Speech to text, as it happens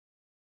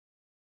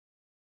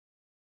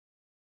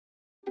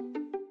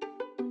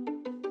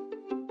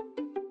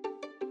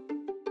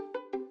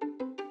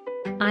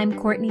I'm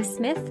Courtney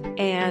Smith.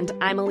 And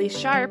I'm Elise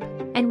Sharp.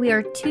 And we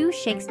are two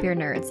Shakespeare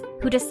nerds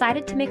who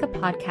decided to make a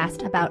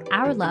podcast about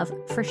our love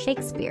for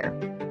Shakespeare.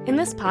 In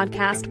this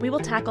podcast, we will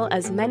tackle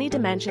as many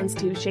dimensions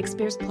to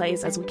Shakespeare's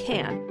plays as we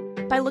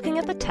can by looking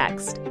at the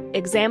text,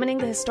 examining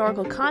the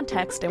historical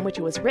context in which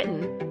it was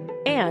written,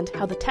 and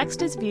how the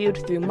text is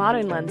viewed through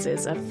modern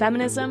lenses of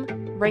feminism,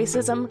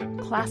 racism,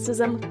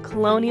 classism,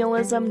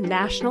 colonialism,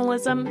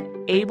 nationalism,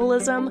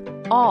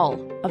 ableism,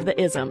 all of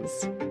the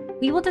isms.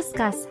 We will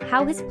discuss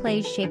how his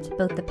plays shaped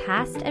both the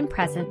past and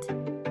present,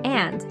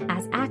 and,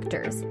 as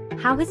actors,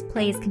 how his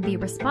plays can be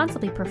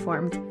responsibly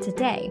performed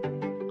today.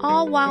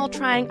 All while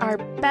trying our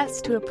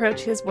best to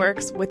approach his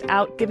works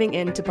without giving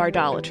in to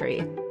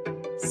bardolatry.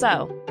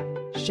 So,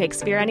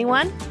 Shakespeare,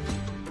 anyone?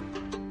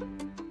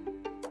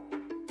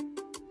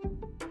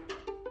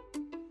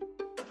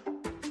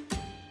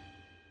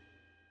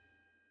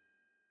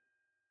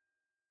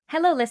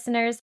 Hello,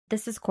 listeners.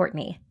 This is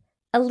Courtney.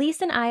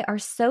 Elise and I are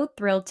so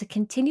thrilled to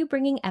continue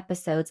bringing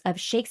episodes of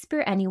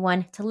Shakespeare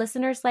Anyone to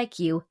listeners like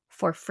you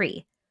for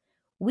free.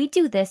 We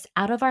do this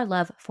out of our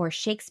love for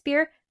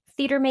Shakespeare,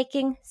 theater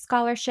making,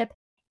 scholarship,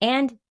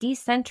 and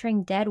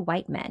decentering dead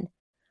white men.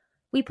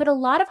 We put a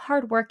lot of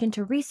hard work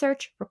into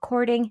research,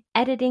 recording,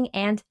 editing,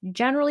 and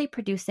generally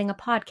producing a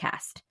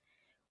podcast.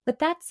 With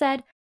that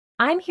said,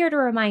 I'm here to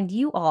remind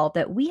you all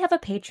that we have a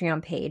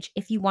Patreon page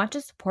if you want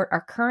to support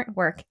our current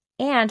work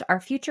and our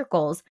future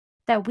goals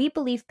that we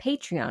believe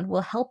Patreon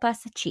will help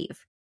us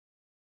achieve.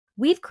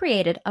 We've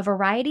created a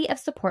variety of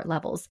support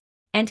levels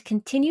and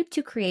continue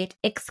to create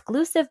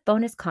exclusive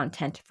bonus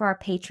content for our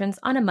patrons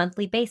on a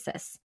monthly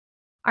basis.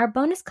 Our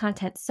bonus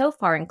content so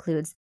far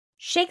includes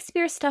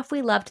Shakespeare Stuff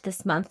We Loved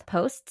This Month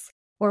posts,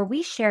 where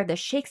we share the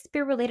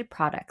Shakespeare-related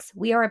products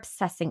we are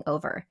obsessing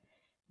over.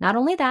 Not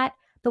only that,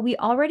 but we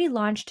already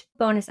launched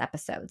bonus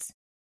episodes.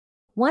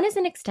 One is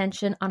an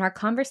extension on our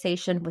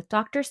conversation with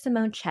Dr.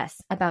 Simone Chess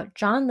about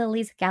John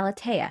Lilly's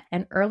Galatea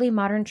and early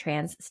modern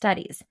trans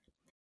studies.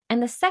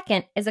 And the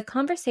second is a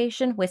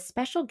conversation with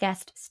special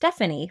guest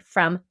Stephanie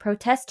from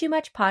Protest Too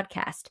Much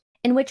podcast,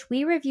 in which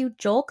we review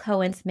Joel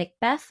Cohen's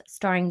Macbeth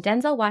starring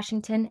Denzel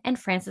Washington and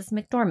Frances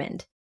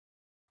McDormand.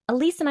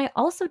 Elise and I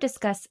also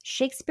discuss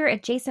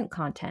Shakespeare-adjacent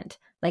content,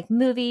 like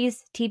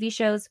movies, TV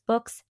shows,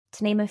 books,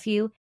 to name a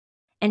few,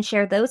 and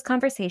share those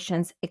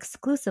conversations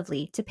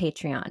exclusively to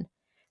Patreon.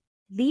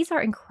 These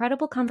are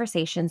incredible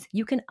conversations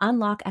you can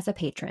unlock as a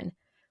patron.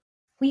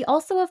 We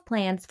also have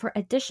plans for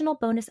additional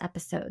bonus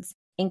episodes,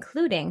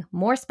 including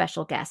more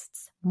special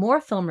guests, more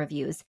film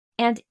reviews,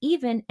 and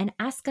even an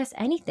Ask Us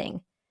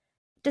Anything.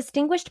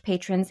 Distinguished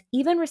patrons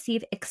even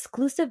receive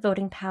exclusive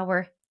voting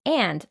power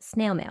and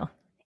snail mail.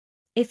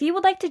 If you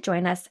would like to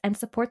join us and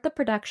support the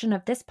production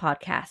of this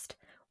podcast,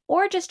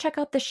 or just check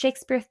out the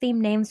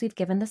Shakespeare-themed names we've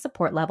given the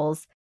support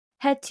levels,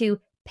 head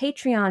to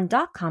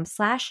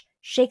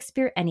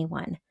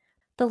patreon.com/ShakespeareAnyone.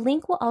 The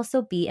link will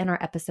also be in our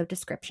episode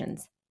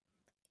descriptions.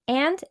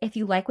 And if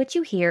you like what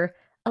you hear,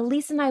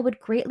 Elise and I would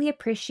greatly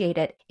appreciate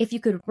it if you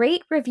could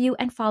rate, review,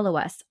 and follow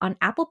us on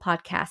Apple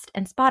Podcast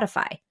and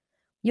Spotify.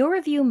 Your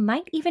review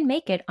might even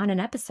make it on an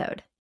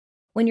episode.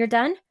 When you're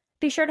done,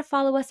 be sure to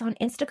follow us on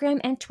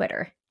Instagram and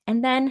Twitter,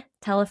 and then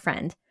tell a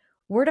friend.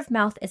 Word of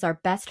mouth is our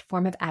best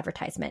form of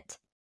advertisement.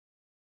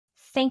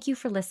 Thank you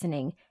for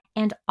listening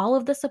and all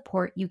of the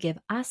support you give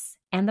us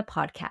and the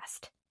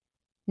podcast.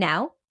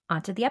 Now,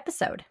 onto the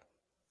episode.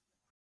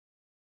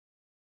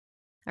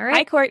 All right.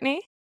 Hi,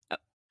 Courtney.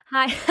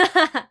 Hi.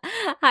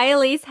 Hi,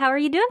 Elise. How are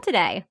you doing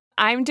today?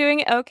 I'm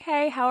doing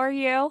okay. How are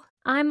you?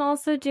 I'm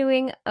also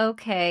doing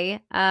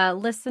okay.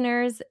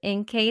 Listeners,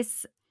 in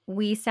case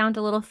we sound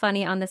a little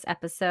funny on this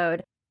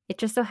episode, it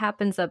just so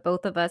happens that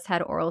both of us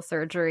had oral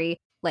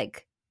surgery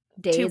like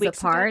days 2 weeks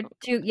apart.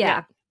 ago.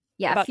 Yeah,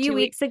 a few 2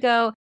 weeks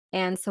ago.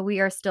 And so we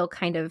are still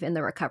kind of in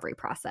the recovery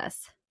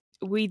process.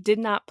 We did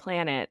not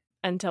plan it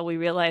until we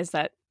realized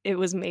that it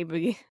was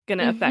maybe going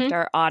to affect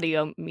our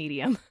audio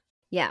medium.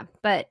 Yeah,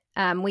 but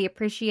we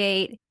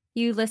appreciate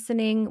you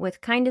listening with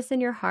kindness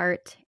in your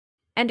heart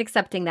and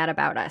accepting that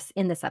about us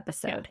in this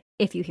episode,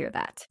 if you hear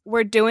that.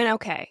 We're doing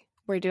okay.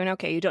 We're doing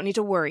okay. You don't need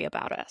to worry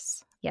about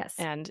us. Yes.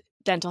 And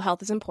dental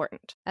health is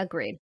important.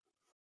 Agreed.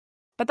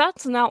 But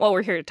that's not what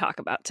we're here to talk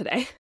about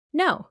today.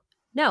 No,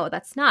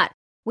 that's not.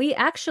 We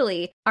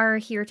actually are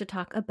here to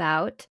talk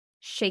about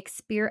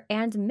Shakespeare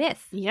and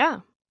myth.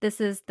 Yeah.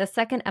 This is the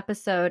second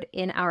episode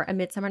in our A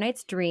Midsummer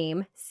Night's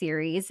Dream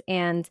series,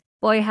 and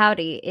boy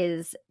howdy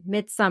is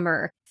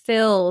Midsummer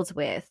filled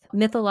with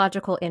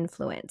mythological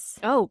influence.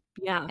 Oh,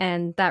 yeah.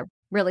 And that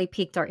really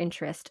piqued our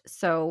interest,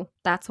 so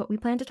that's what we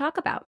plan to talk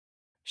about.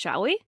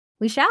 Shall we?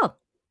 We shall.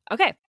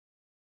 Okay.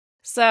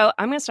 So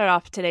I'm going to start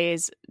off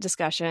today's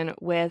discussion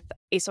with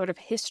a sort of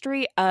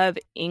history of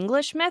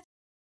English myth.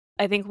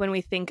 I think when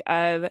we think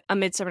of A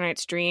Midsummer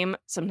Night's Dream,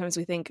 sometimes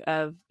we think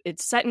of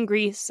it's set in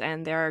Greece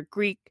and there are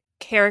Greek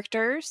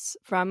characters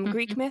from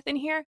Greek myth in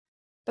here.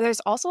 But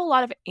there's also a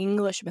lot of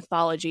English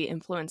mythology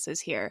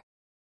influences here.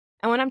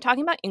 And when I'm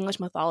talking about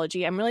English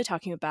mythology, I'm really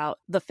talking about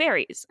the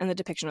fairies and the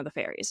depiction of the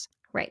fairies.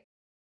 Right.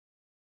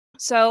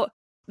 So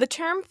The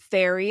term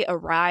fairy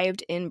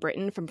arrived in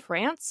Britain from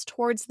France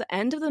towards the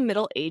end of the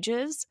Middle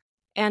Ages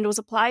and was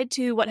applied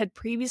to what had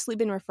previously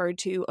been referred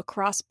to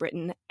across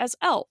Britain as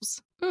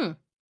elves.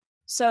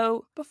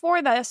 So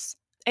before this,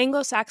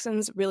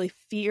 Anglo-Saxons really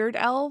feared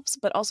elves,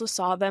 but also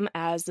saw them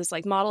as this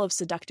model of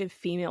seductive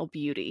female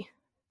beauty.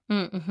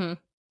 Mm-hmm.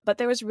 But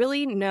there was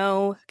really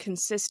no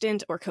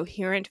consistent or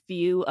coherent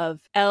view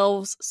of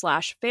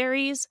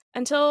elves/fairies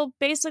until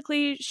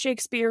basically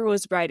Shakespeare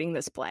was writing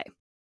this play.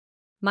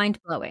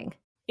 Mind-blowing.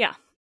 Yeah.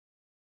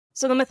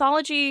 So the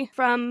mythology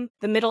from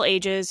the Middle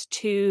Ages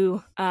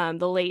to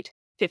the late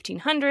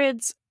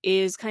 1500s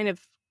is kind of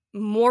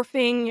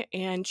morphing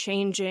and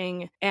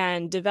changing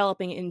and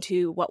developing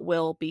into what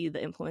will be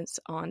the influence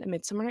on A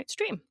Midsummer Night's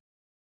Dream.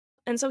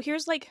 And so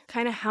here's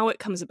kind of how it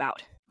comes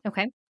about.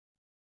 Okay.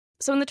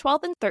 So in the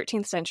 12th and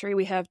 13th century,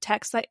 we have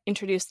texts that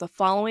introduce the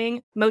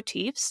following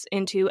motifs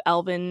into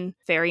elven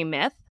fairy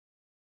myth.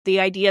 The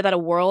idea that a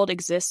world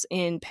exists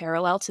in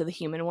parallel to the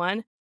human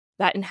one,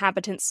 that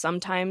inhabitants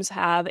sometimes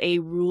have a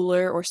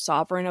ruler or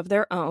sovereign of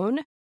their own,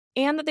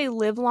 and that they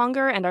live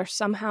longer and are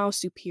somehow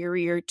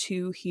superior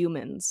to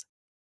humans.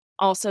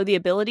 Also, the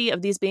ability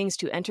of these beings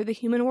to enter the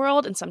human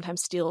world and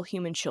sometimes steal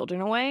human children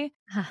away,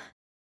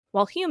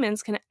 while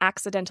humans can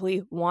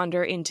accidentally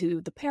wander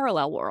into the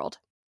parallel world.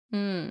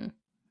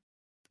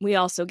 We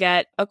also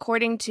get,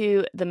 according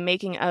to the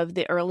making of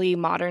the early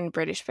modern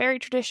British fairy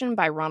tradition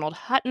by Ronald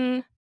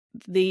Hutton,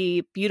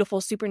 the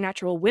beautiful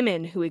supernatural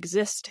women who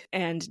exist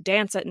and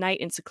dance at night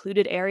in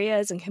secluded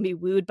areas and can be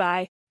wooed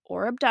by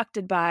or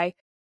abducted by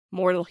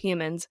mortal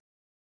humans,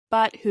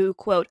 but who,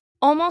 quote,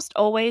 almost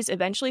always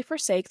eventually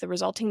forsake the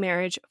resulting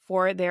marriage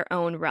for their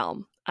own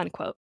realm,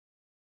 unquote.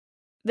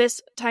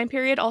 This time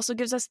period also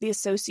gives us the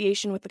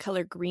association with the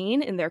color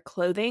green in their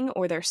clothing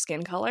or their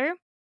skin color,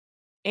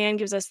 and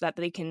gives us that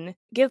they can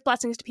give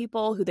blessings to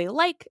people who they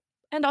like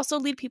and also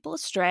lead people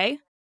astray.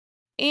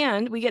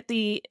 And we get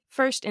the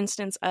first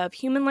instance of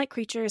human-like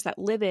creatures that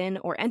live in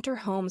or enter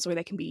homes where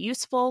they can be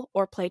useful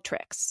or play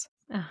tricks.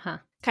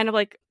 Kind of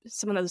like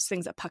some of those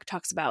things that Puck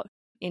talks about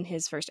in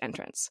his first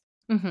entrance.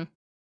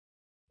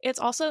 It's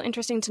also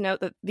interesting to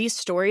note that these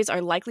stories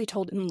are likely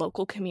told in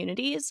local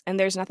communities, and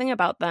there's nothing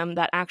about them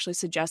that actually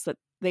suggests that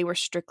they were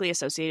strictly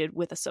associated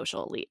with a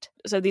social elite.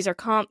 So these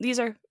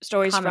are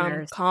stories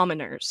from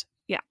commoners.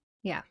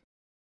 Yeah.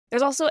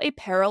 There's also a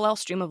parallel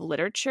stream of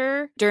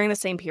literature during the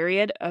same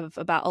period of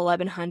about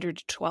 1100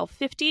 to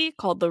 1250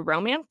 called the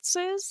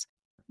Romances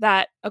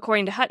that,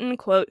 according to Hutton,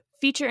 quote,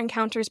 feature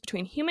encounters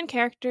between human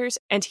characters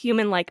and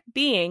human-like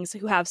beings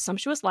who have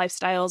sumptuous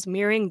lifestyles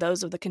mirroring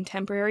those of the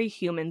contemporary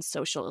human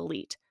social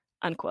elite,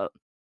 unquote.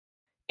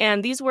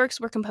 And these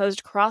works were composed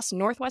across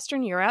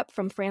northwestern Europe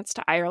from France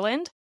to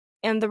Ireland.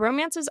 And the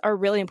Romances are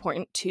really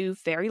important to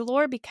fairy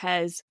lore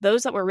because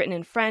those that were written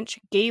in French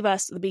gave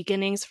us the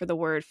beginnings for the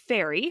word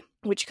fairy,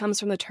 which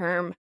comes from the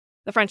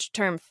French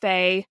term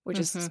fée, which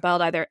is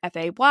spelled either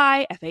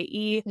F-A-Y,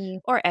 F-A-E,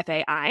 or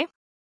F-A-I,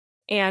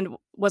 and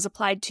was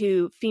applied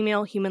to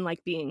female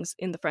human-like beings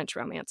in the French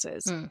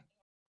Romances.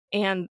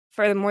 And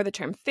furthermore, the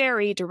term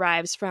fairy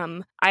derives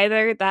from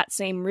either that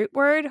same root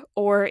word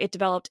or it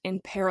developed in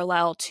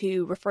parallel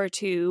to refer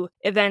to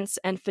events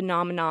and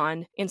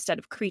phenomenon instead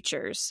of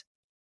creatures.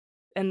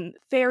 And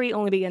fairy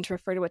only began to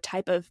refer to a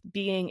type of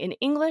being in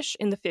English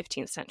in the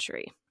 15th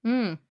century.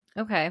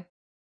 Okay.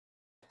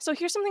 So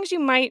here's some things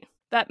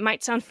that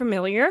might sound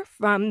familiar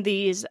from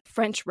these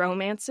French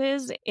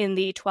romances in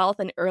the 12th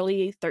and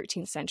early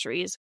 13th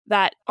centuries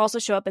that also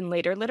show up in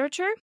later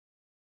literature.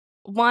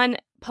 One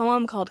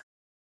poem called,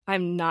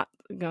 I'm not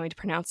going to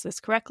pronounce this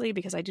correctly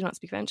because I do not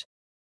speak French,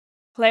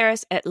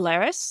 Claris et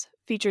Laris,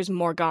 features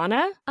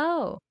Morgana.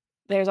 Oh.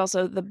 There's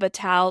also the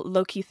Bataille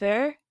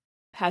Loqueteux,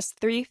 has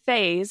 3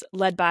 fays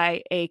led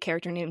by a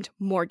character named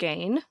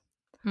Morgaine.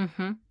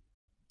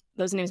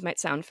 Those names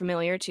might sound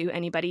familiar to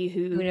anybody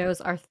who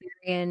knows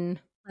Arthurian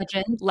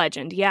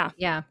legend, yeah.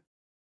 Yeah.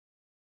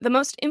 The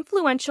most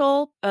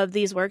influential of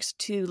these works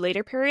to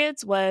later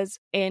periods was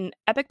an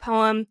epic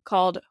poem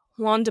called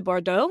Juan de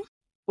Bordeaux,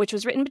 which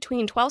was written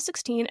between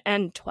 1216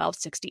 and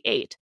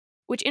 1268,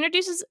 which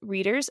introduces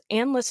readers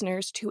and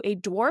listeners to a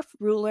dwarf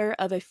ruler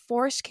of a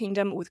forest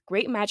kingdom with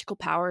great magical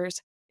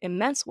powers,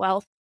 immense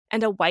wealth,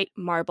 and a white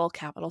marble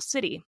capital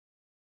city.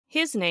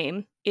 His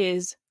name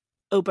is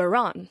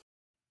Oberon,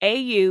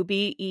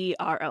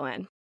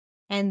 Auberon.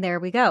 And there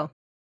we go.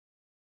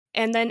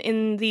 And then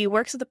in the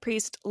works of the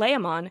priest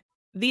Laomon,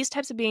 these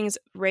types of beings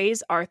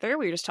raise Arthur,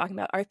 we were just talking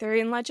about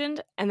Arthurian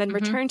legend, and then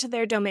return to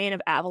their domain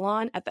of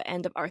Avalon at the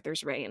end of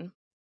Arthur's reign.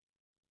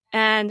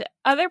 And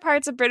other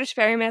parts of British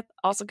fairy myth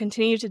also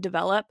continue to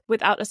develop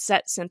without a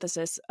set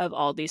synthesis of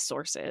all these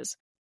sources.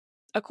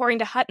 According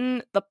to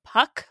Hutton, the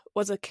Puck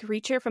was a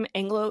creature from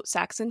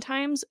Anglo-Saxon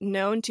times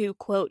known to,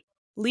 quote,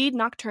 lead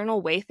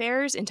nocturnal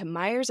wayfarers into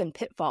mires and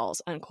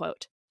pitfalls,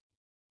 unquote.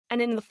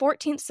 And in the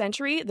 14th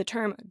century, the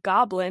term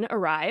goblin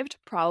arrived,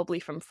 probably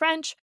from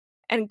French,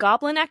 and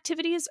goblin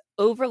activities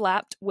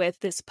overlapped with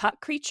this Puck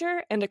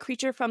creature and a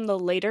creature from the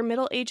later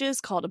Middle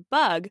Ages called a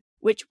bug,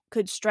 which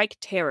could strike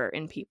terror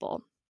in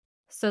people.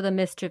 So the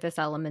mischievous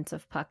element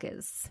of Puck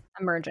is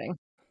emerging.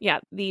 Yeah,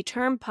 the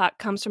term Puck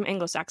comes from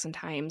Anglo-Saxon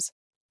times,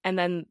 and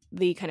then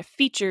the kind of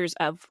features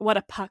of what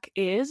a Puck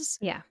is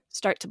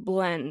start to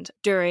blend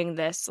during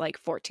this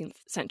 14th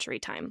century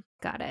time.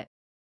 Got it.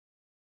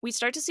 We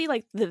start to see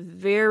the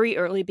very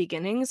early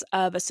beginnings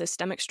of a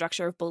systemic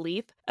structure of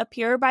belief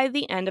appear by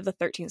the end of the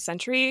 13th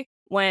century,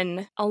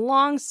 when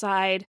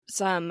alongside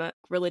some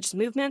religious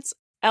movements,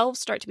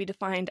 elves start to be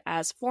defined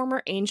as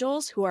former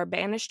angels who are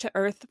banished to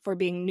Earth for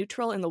being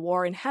neutral in the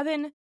war in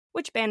heaven,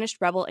 which banished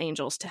rebel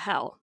angels to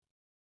hell.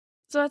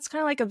 So that's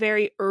kind of a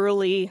very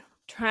early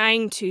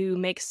trying to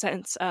make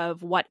sense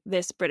of what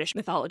this British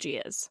mythology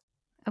is.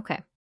 Okay.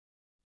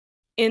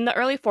 In the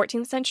early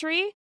 14th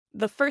century,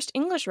 the first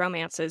English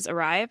romances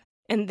arrive,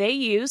 and they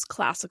use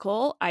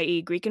classical,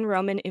 i.e. Greek and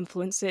Roman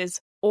influences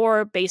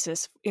or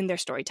basis in their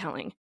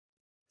storytelling.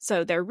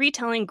 So they're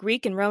retelling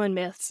Greek and Roman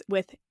myths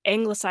with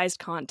anglicized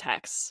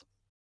contexts.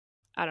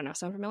 I don't know,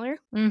 sound familiar?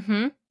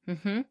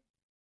 Mm-hmm.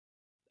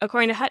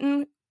 According to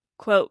Hutton,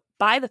 quote,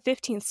 by the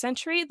 15th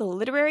century, the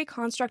literary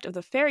construct of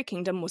the fairy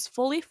kingdom was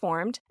fully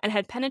formed and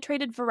had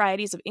penetrated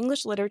varieties of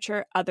English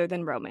literature other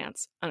than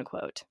romance,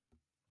 unquote.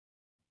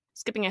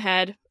 Skipping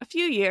ahead a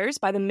few years,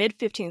 by the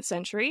mid-15th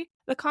century,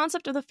 the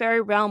concept of the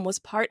fairy realm was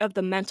part of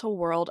the mental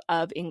world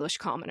of English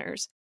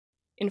commoners.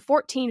 In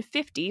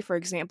 1450, for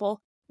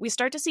example, we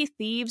start to see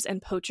thieves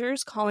and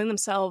poachers calling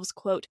themselves,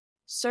 quote,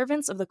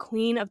 servants of the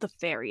Queen of the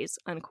Fairies,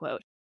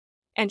 unquote.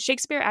 And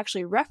Shakespeare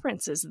actually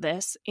references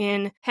this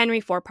in Henry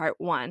IV, Part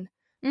 1.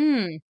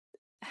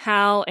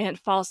 Hal and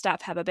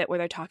Falstaff have a bit where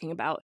they're talking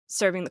about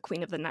serving the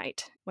Queen of the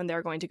Night when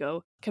they're going to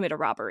go commit a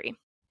robbery.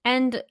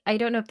 And I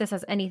don't know if this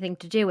has anything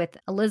to do with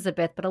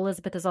Elizabeth, but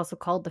Elizabeth is also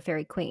called the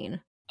Fairy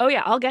Queen. Oh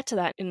yeah, I'll get to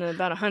that in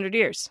about 100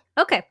 years.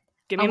 Okay.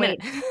 Give me a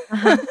minute.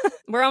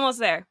 We're almost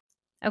there.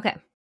 Okay.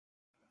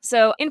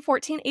 So in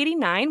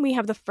 1489, we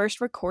have the first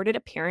recorded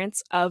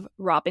appearance of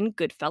Robin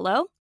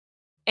Goodfellow.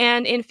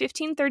 And in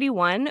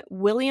 1531,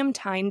 William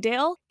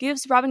Tyndale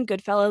gives Robin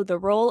Goodfellow the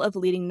role of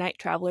leading night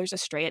travelers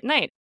astray at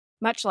night,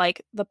 much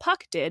like the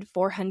Puck did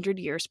 400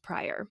 years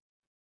prior.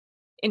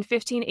 In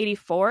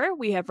 1584,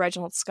 we have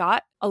Reginald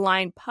Scott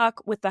align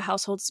Puck with the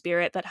household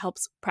spirit that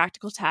helps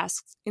practical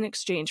tasks in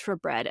exchange for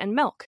bread and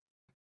milk.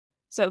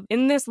 So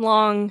in this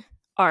long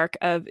arc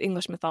of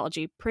English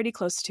mythology, pretty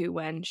close to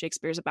when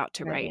Shakespeare's about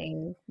to write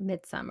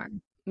Midsummer.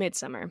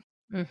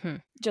 Mm-hmm.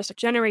 Just a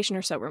generation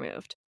or so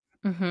removed.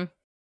 Mm-hmm.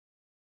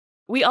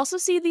 We also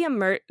see the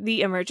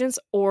emergence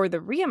or the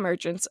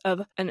reemergence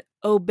of an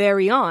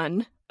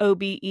Oberion,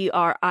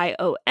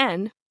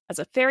 Oberion, as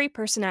a fairy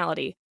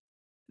personality.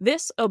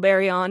 This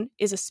Oberion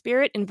is a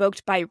spirit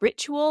invoked by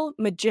ritual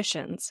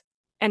magicians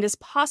and is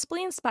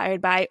possibly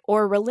inspired by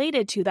or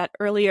related to that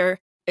earlier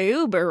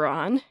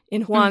Oberon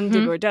in Juan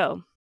de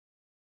Bordeaux.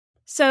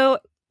 So,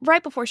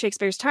 right before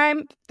Shakespeare's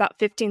time, about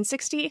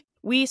 1560,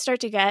 we start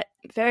to get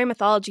fairy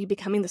mythology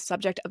becoming the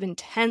subject of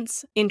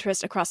intense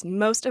interest across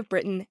most of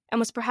Britain and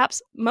was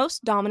perhaps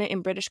most dominant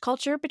in British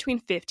culture between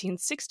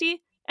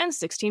 1560 and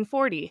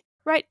 1640,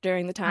 right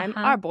during the time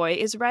our boy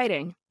is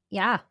writing.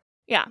 Yeah.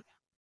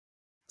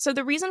 So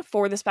the reason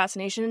for this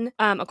fascination,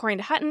 according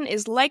to Hutton,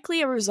 is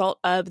likely a result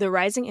of the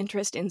rising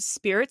interest in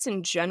spirits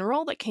in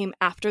general that came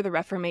after the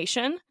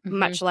Reformation,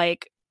 much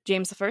like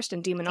James I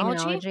and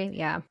demonology.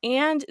 Yeah.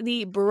 And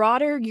the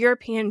broader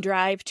European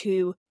drive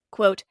to,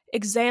 quote,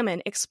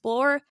 examine,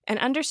 explore, and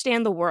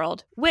understand the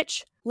world,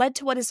 which led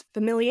to what is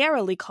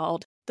familiarly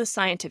called the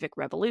scientific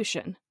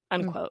revolution,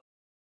 unquote.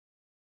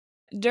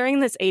 During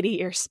this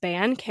 80-year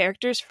span,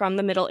 characters from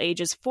the Middle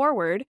Ages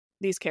forward,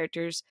 these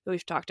characters that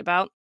we've talked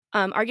about,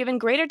 are given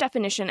greater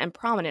definition and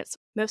prominence.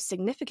 Most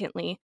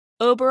significantly,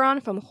 Oberon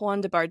from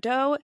Juan de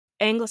Bordeaux,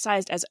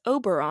 anglicized as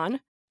Oberon,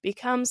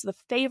 becomes the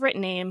favorite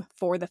name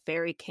for the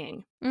fairy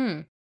king.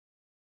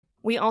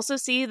 We also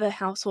see the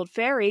household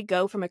fairy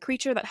go from a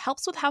creature that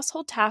helps with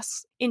household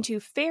tasks into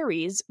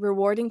fairies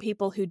rewarding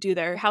people who do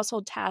their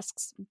household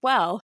tasks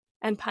well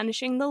and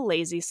punishing the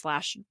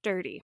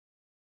lazy/dirty.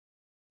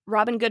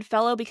 Robin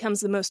Goodfellow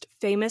becomes the most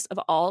famous of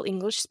all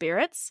English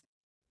spirits,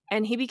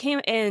 and he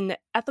became an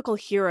ethical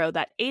hero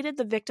that aided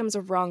the victims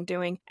of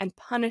wrongdoing and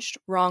punished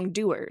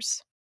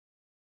wrongdoers.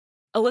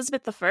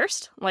 Elizabeth I,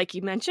 like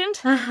you mentioned.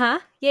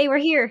 Yay, we're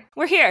here.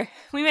 We're here.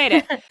 We made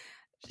it.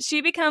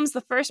 She becomes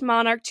the first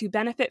monarch to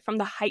benefit from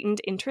the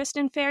heightened interest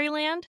in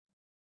fairyland.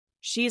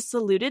 She is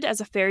saluted as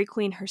a fairy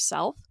queen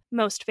herself,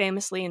 most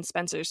famously in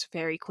Spenser's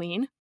Fairy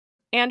Queen,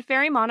 and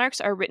fairy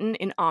monarchs are written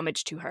in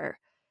homage to her.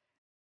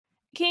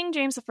 King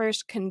James I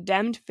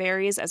condemned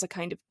fairies as a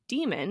kind of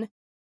demon.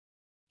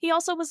 He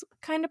also was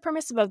kind of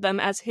permissive of them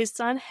as his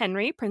son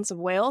Henry, Prince of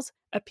Wales,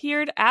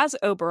 appeared as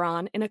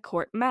Oberon in a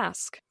court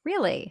mask.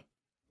 Really?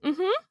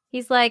 Mm-hmm.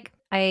 He's like,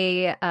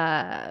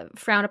 I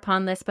frown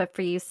upon this, but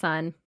for you,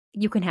 son,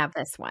 you can have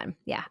this one.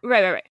 Yeah.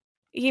 Right.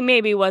 He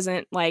maybe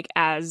wasn't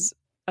as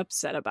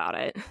upset about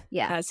it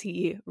as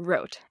he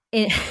wrote.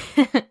 Yeah.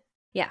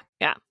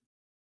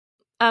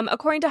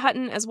 According to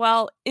Hutton as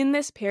well, in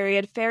this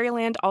period,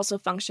 fairyland also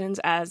functions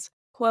as,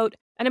 quote,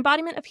 an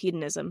embodiment of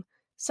hedonism,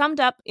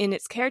 summed up in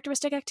its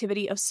characteristic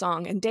activity of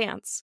song and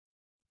dance.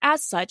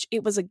 As such,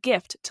 it was a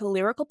gift to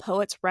lyrical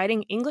poets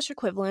writing English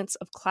equivalents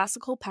of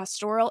classical,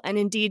 pastoral, and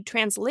indeed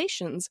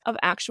translations of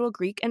actual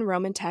Greek and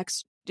Roman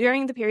texts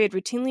during the period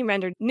routinely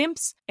rendered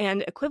nymphs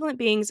and equivalent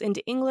beings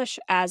into English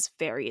as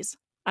fairies,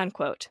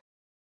 unquote.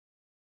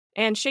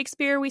 And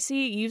Shakespeare, we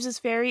see, uses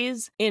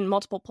fairies in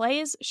multiple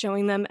plays,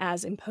 showing them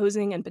as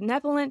imposing and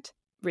benevolent,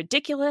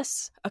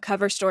 ridiculous, a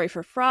cover story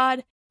for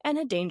fraud, and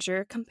a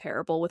danger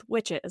comparable with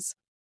witches.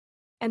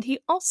 And he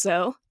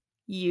also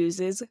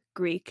uses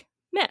Greek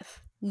myth.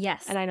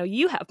 Yes. And I know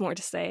you have more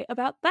to say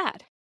about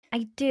that.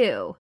 I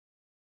do.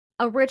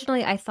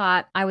 Originally, I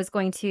thought I was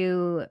going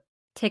to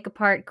take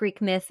apart Greek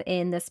myth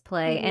in this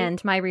play,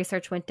 and my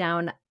research went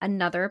down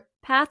another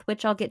path,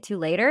 which I'll get to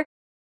later.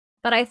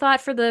 But I thought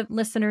for the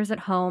listeners at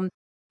home,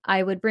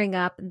 I would bring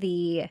up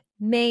the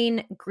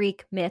main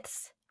Greek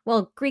myths,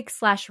 well,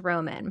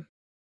 Greek/Roman.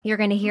 You're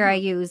going to hear I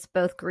use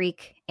both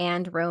Greek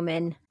and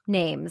Roman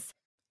names.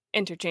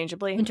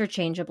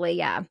 Interchangeably,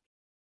 yeah.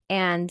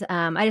 And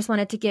I just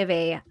wanted to give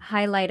a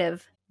highlight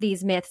of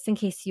these myths in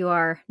case you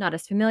are not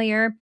as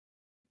familiar.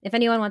 If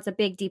anyone wants a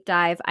big deep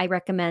dive, I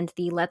recommend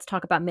the Let's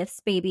Talk About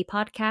Myths Baby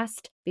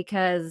podcast,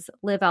 because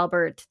Liv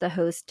Albert, the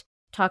host,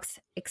 talks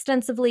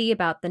extensively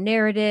about the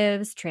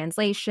narratives,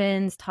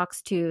 translations,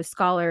 talks to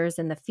scholars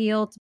in the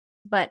field.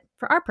 But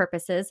for our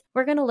purposes,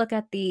 we're going to look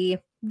at the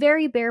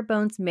very bare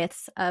bones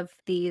myths of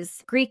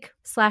these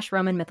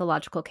Greek/Roman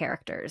mythological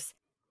characters.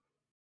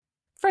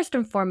 First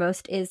and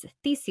foremost is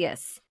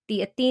Theseus,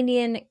 the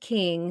Athenian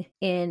king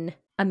in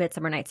A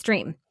Midsummer Night's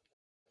Dream.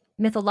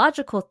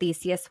 Mythological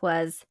Theseus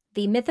was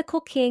the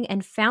mythical king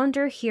and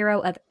founder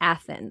hero of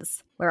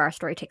Athens, where our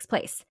story takes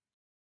place.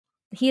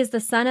 He is the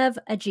son of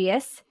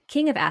Aegeus,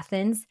 king of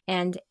Athens,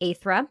 and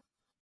Aethra.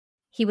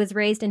 He was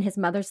raised in his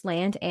mother's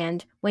land,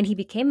 and when he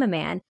became a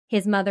man,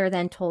 his mother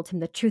then told him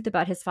the truth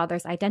about his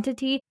father's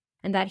identity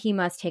and that he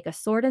must take a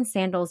sword and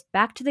sandals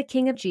back to the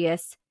king of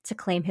Aegeus to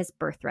claim his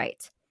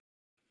birthright.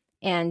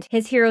 And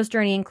his hero's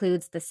journey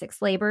includes the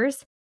 6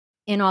 labors.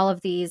 In all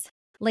of these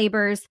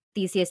labors,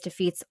 Theseus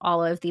defeats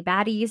all of the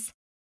baddies.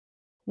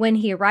 When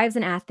he arrives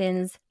in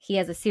Athens, he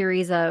has a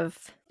series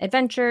of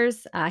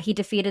adventures. He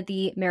defeated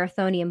the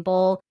Marathonian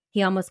bull,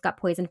 he almost got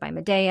poisoned by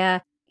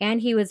Medea,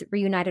 and he was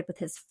reunited with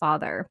his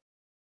father.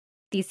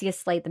 Theseus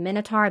slayed the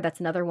Minotaur, that's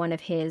another one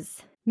of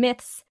his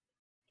myths.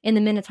 In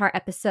the Minotaur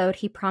episode,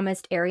 he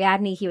promised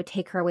Ariadne he would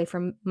take her away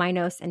from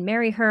Minos and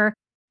marry her.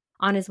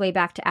 On his way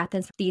back to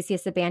Athens,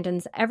 Theseus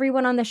abandons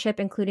everyone on the ship,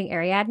 including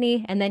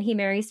Ariadne, and then he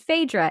marries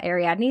Phaedra,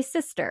 Ariadne's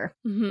sister.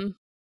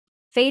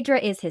 Phaedra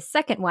is his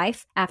second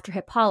wife, after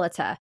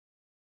Hippolyta.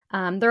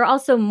 There are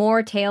also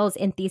more tales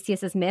in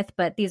Theseus's myth,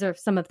 but these are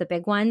some of the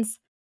big ones.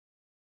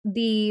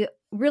 The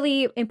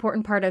really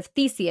important part of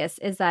Theseus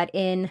is that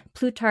in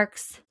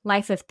Plutarch's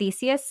Life of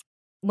Theseus,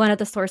 one of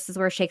the sources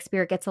where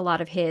Shakespeare gets a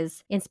lot of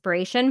his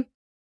inspiration,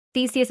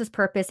 Theseus's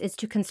purpose is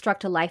to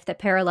construct a life that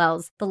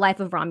parallels the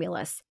life of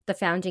Romulus, the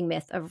founding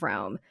myth of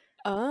Rome.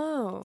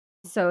 Oh.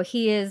 So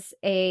he is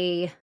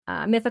a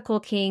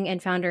mythical king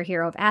and founder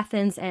hero of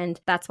Athens,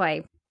 and that's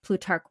why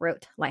Plutarch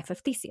wrote Life of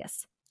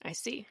Theseus. I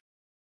see.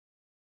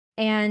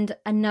 And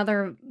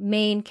another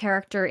main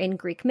character in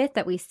Greek myth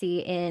that we see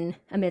in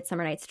A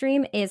Midsummer Night's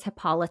Dream is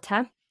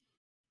Hippolyta.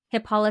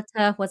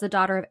 Hippolyta was a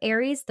daughter of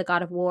Ares, the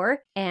god of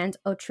war, and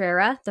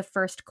Otrera, the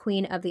first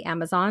queen of the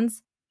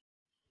Amazons.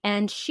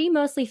 And she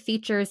mostly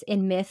features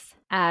in myth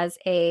as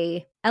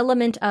an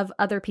element of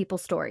other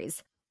people's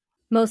stories,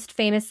 most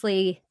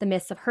famously the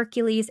myths of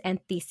Hercules and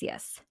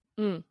Theseus.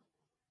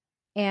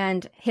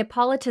 And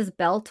Hippolyta's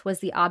belt was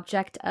the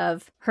object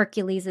of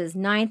Hercules'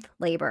 9th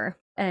labor.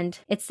 And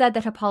it's said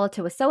that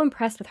Hippolyta was so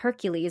impressed with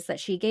Hercules that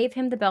she gave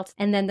him the belt,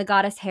 and then the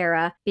goddess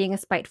Hera, being a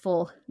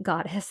spiteful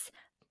goddess,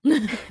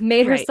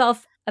 made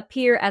herself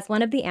appear as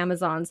one of the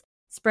Amazons,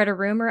 spread a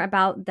rumor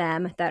about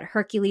them that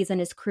Hercules and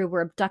his crew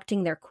were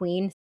abducting their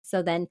queen.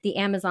 So then the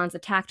Amazons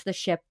attacked the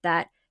ship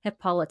that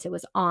Hippolyta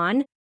was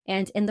on,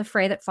 and in the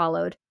fray that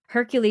followed,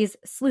 Hercules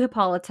slew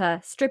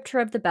Hippolyta, stripped her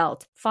of the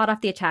belt, fought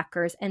off the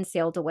attackers, and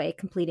sailed away,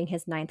 completing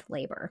his 9th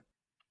labor.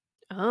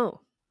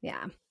 Oh.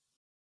 Yeah.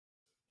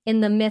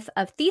 In the myth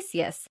of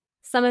Theseus,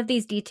 some of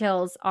these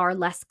details are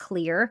less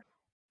clear.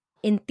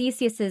 In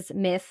Theseus's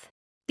myth,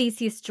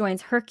 Theseus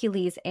joins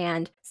Hercules,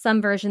 and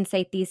some versions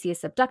say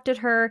Theseus abducted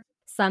her,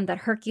 some that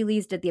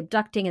Hercules did the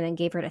abducting and then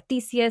gave her to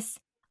Theseus.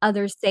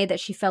 Others say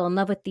that she fell in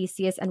love with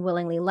Theseus and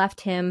willingly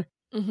left him.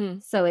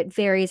 So it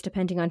varies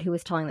depending on who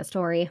is telling the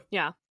story.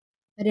 Yeah.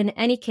 But in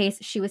any case,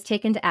 she was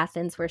taken to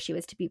Athens, where she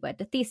was to be wed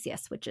to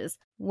Theseus, which is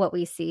what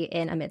we see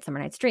in A Midsummer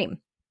Night's Dream.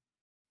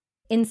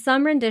 In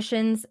some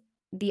renditions,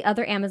 the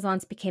other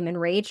Amazons became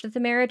enraged at the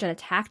marriage and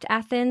attacked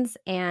Athens,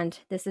 and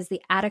this is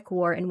the Attic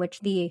War, in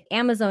which the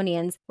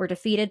Amazonians were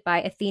defeated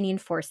by Athenian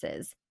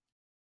forces.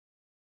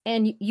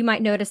 And you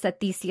might notice that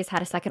Theseus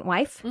had a second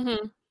wife.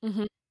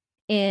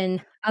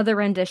 In other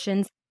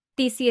renditions,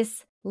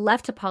 Theseus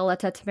left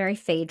Hippolyta to marry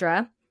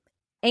Phaedra.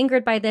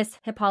 Angered by this,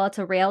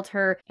 Hippolyta railed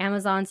her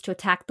Amazons to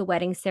attack the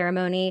wedding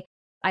ceremony.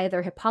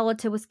 Either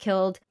Hippolyta was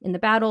killed in the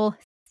battle,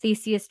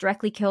 Theseus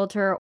directly killed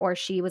her or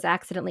she was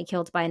accidentally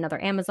killed by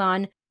another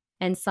Amazon,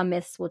 and some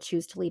myths will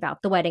choose to leave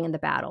out the wedding and the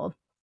battle.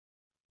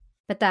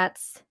 But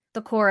that's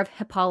the core of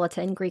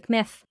Hippolyta in Greek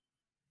myth.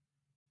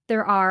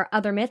 There are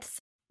other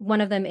myths.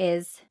 One of them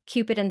is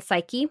Cupid and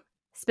Psyche,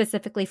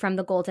 specifically from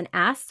the Golden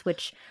Ass,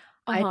 which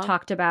I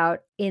talked about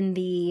in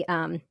the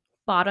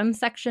bottom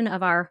section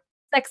of our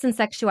Sex and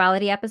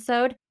Sexuality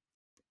episode.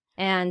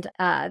 And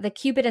the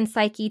Cupid and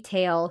Psyche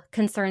tale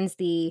concerns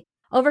the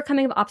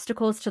overcoming of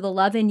obstacles to the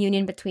love and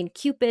union between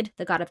Cupid,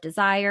 the god of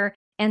desire,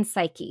 and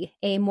Psyche,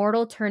 a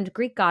mortal turned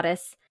Greek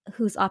goddess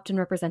who's often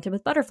represented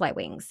with butterfly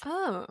wings.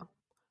 Oh.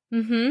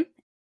 Mm-hmm.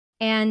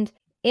 And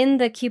in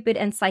the Cupid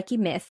and Psyche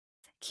myth,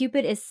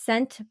 Cupid is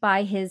sent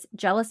by his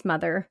jealous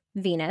mother,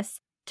 Venus,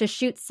 to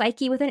shoot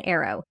Psyche with an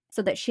arrow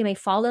so that she may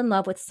fall in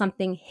love with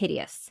something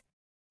hideous.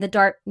 The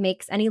dart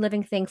makes any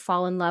living thing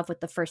fall in love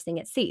with the first thing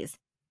it sees.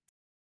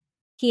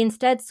 He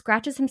instead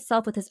scratches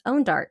himself with his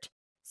own dart,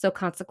 so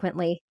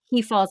consequently,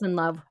 he falls in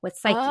love with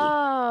Psyche.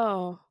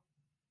 Oh.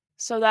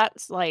 So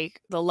that's like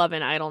the love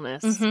and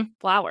idleness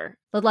flower.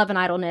 The love and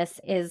idleness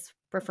is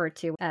referred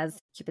to as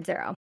Cupid's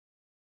arrow.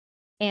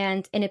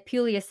 And in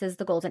Apuleius'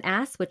 The Golden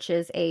Ass, which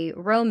is a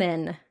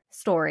Roman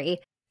story,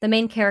 the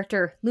main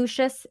character,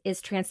 Lucius,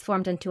 is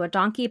transformed into a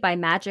donkey by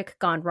magic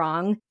gone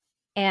wrong.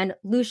 And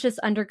Lucius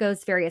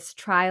undergoes various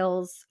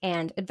trials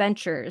and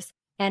adventures.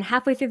 And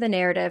halfway through the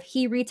narrative,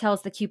 he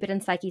retells the Cupid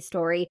and Psyche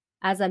story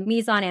as a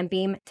mise en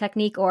abîme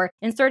technique, or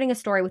inserting a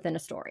story within a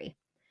story.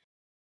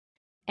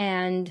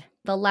 And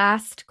the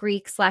last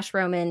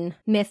Greek/Roman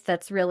myth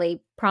that's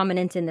really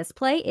prominent in this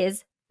play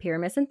is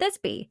Pyramus and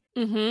Thisbe.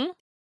 Mm-hmm.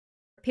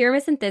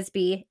 Pyramus and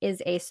Thisbe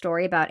is a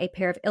story about a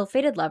pair of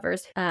ill-fated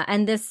lovers,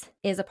 and this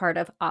is a part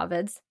of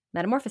Ovid's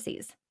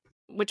Metamorphoses.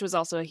 Which was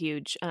also a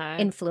huge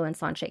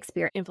influence on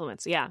Shakespeare.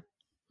 Influence, yeah.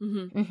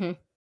 Mm-hmm.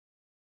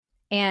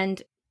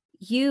 And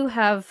you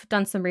have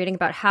done some reading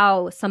about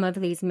how some of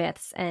these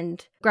myths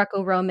and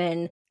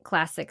Greco-Roman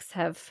classics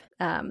have...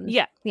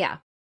 Yeah.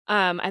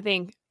 I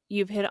think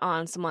you've hit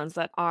on some ones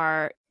that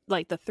are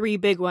like the three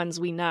big ones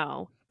we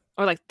know,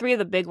 or like three of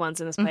the big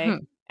ones in this play.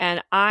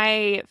 And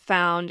I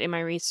found in my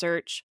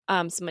research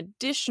some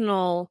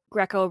additional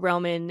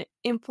Greco-Roman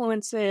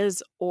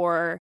influences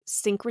or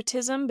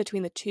syncretism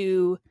between the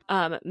two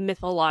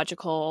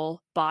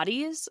mythological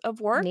bodies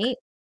of work. Neat.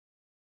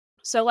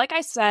 So like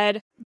I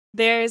said,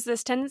 there's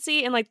this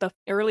tendency in like the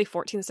early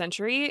 14th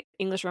century,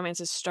 English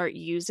romances start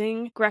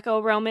using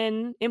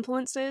Greco-Roman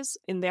influences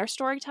in their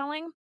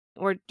storytelling,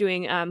 or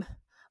doing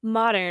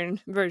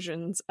modern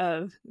versions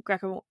of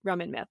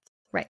Greco-Roman myth.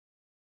 Right.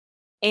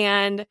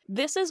 And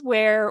this is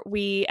where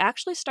we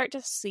actually start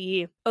to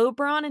see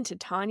Oberon and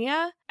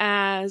Titania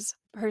as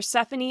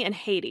Persephone and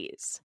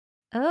Hades.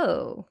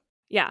 Oh.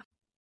 Yeah.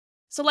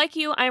 So like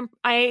you,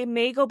 I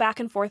may go back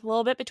and forth a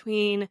little bit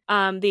between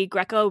the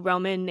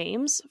Greco-Roman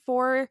names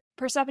for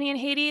Persephone and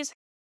Hades.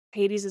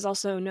 Hades is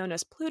also known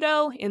as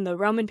Pluto in the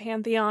Roman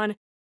pantheon.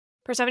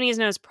 Persephone is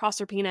known as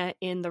Proserpina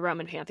in the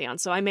Roman pantheon,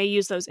 so I may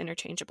use those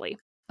interchangeably.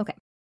 Okay.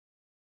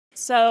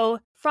 So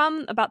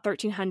from about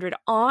 1300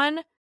 on,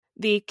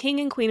 the king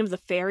and queen of the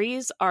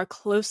fairies are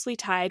closely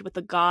tied with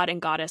the god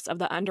and goddess of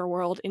the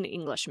underworld in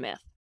English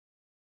myth.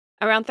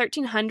 Around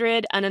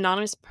 1300, an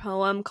anonymous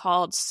poem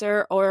called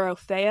Sir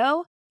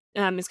Orofeo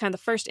is kind of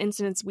the first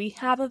instance we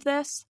have of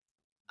this.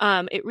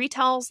 It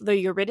retells the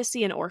Eurydice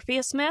and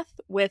Orpheus myth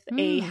with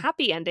a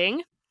happy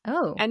ending.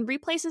 Oh. And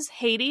replaces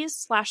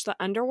Hades / the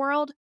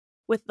underworld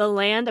with the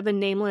land of a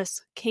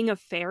nameless king of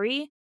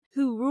fairy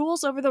who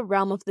rules over the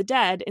realm of the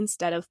dead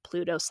instead of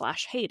Pluto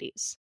 /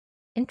 Hades.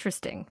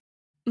 Interesting.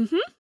 Mm-hmm.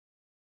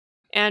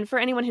 And for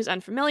anyone who's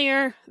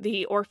unfamiliar,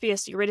 the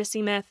Orpheus Eurydice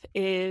myth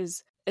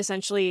is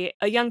essentially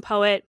a young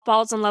poet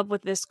falls in love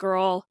with this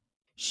girl.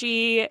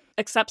 She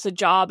accepts a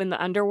job in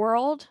the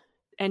underworld,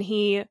 and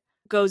he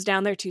goes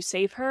down there to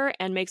save her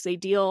and makes a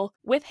deal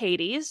with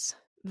Hades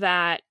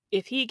that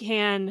if he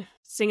can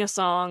sing a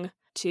song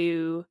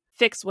to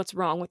fix what's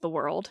wrong with the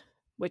world,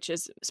 which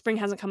is spring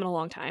hasn't come in a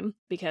long time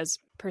because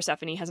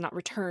Persephone has not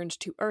returned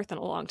to Earth in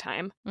a long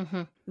time,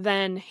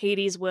 then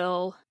Hades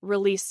will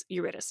release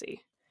Eurydice.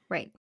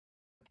 Right.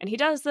 And he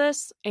does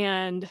this,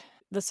 and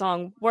the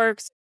song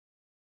works.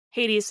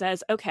 Hades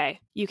says,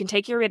 okay, you can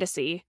take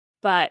Eurydice,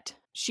 but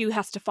she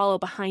has to follow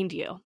behind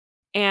you.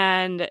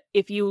 And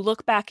if you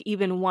look back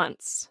even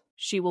once,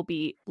 she will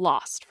be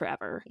lost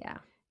forever. Yeah.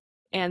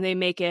 And they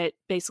make it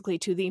basically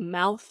to the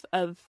mouth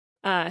of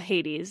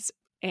Hades,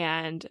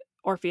 and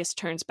Orpheus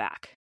turns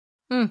back.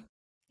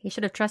 He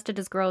should have trusted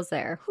his girls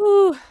there.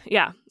 Whew.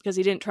 Yeah, because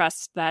he didn't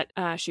trust that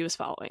she was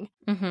following.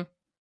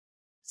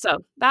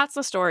 So that's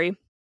the story.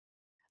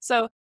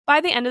 So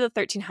by the end of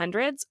the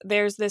 1300s,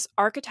 there's this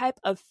archetype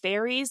of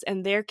fairies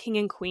and their king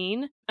and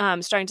queen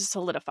starting to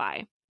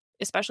solidify,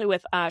 especially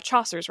with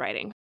Chaucer's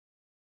writing.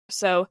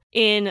 So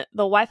in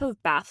The Wife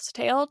of Bath's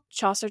Tale,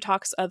 Chaucer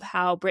talks of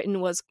how Britain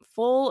was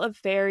full of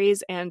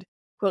fairies and,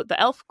 quote, the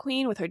elf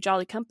queen with her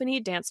jolly company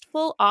danced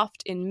full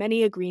oft in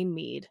many a green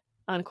mead,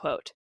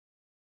 unquote.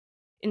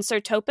 In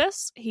Sir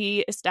Topas,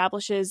 he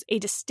establishes a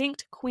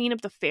distinct queen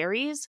of the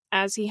fairies,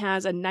 as he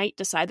has a knight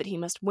decide that he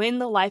must win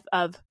the life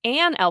of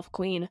an elf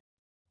queen,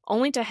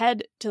 only to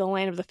head to the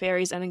land of the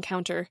fairies and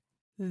encounter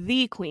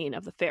the queen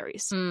of the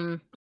fairies.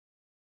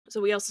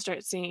 So we also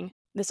start seeing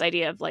this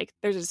idea of like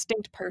there's a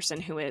distinct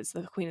person who is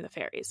the queen of the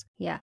fairies.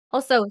 Yeah.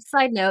 Also,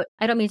 side note,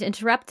 I don't mean to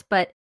interrupt,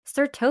 but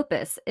Sir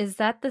Topas, is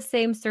that the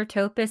same Sir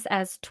Topas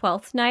as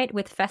Twelfth Night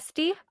with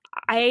Festi?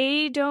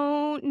 I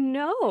don't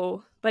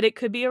know, but it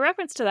could be a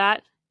reference to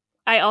that.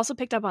 I also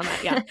picked up on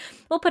that, yeah.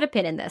 We'll put a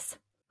pin in this.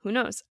 Who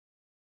knows?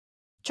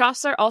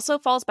 Chaucer also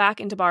falls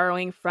back into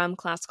borrowing from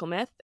classical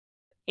myth.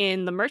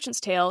 In The Merchant's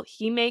Tale,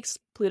 he makes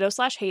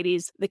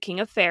Pluto/Hades the king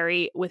of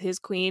faerie with his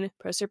queen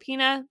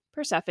Proserpina,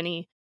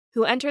 Persephone,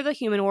 who enter the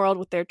human world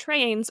with their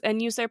trains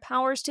and use their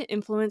powers to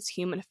influence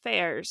human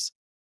affairs.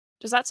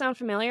 Does that sound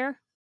familiar?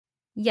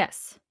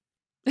 Yes.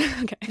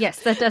 Okay. Yes,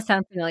 that does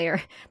sound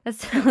familiar. That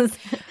sounds...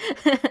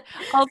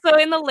 Also,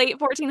 in the late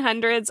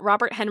 1400s,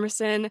 Robert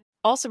Henryson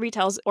also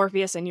retells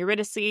Orpheus and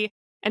Eurydice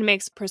and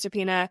makes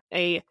Proserpina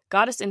a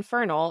goddess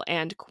infernal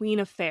and queen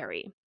of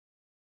faerie.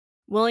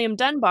 William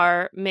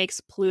Dunbar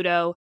makes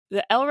Pluto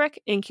the Elric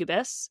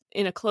incubus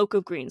in a cloak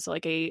of green, so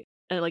like a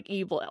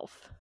evil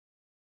elf.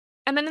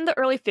 And then in the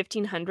early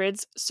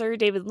 1500s, Sir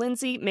David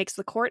Lindsay makes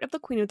the court of the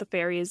Queen of the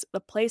Fairies the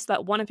place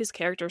that one of his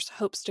characters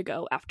hopes to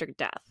go after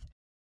death.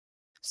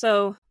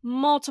 So,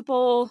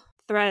 multiple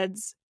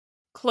threads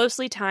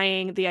closely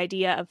tying the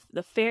idea of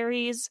the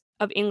fairies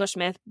of English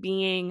myth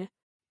being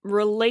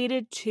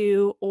related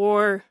to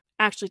or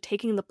actually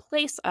taking the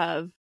place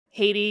of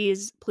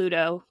Hades,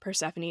 Pluto,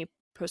 Persephone,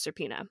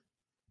 Proserpina.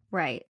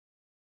 Right.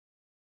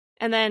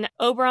 And then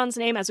Oberon's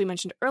name, as we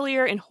mentioned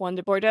earlier, in Juan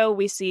de Bordeaux,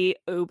 we see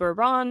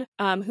Oberon,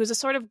 who's a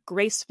sort of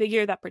grace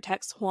figure that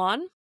protects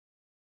Juan.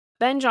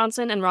 Ben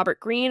Jonson and Robert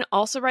Greene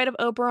also write of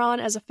Oberon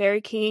as a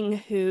fairy king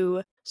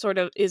who sort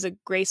of is a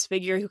grace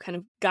figure who kind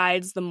of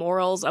guides the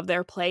morals of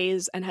their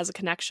plays and has a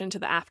connection to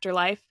the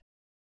afterlife.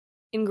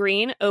 In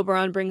Greene,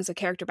 Oberon brings a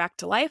character back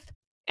to life,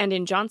 and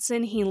in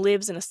Jonson, he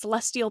lives in a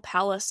celestial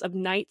palace of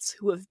knights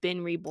who have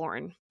been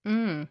reborn.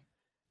 Mm.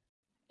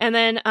 And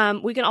then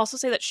we can also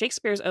say that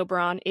Shakespeare's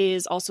Oberon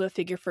is also a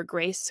figure for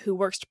grace who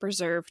works to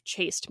preserve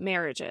chaste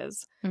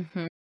marriages.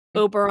 Mm-hmm.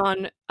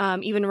 Oberon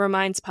even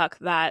reminds Puck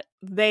that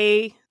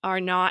they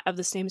are not of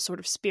the same sort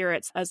of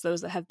spirits as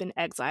those that have been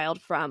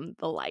exiled from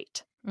the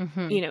light.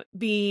 Mm-hmm.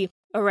 Be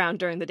around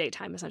during the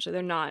daytime, essentially.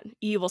 They're not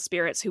evil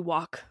spirits who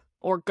walk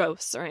or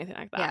ghosts or anything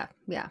like that.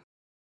 Yeah.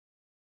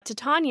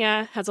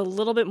 Titania has a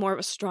little bit more of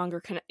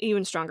a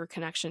even stronger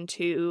connection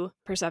to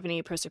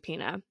Persephone,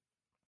 Proserpina.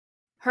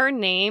 Her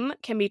name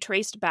can be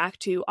traced back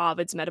to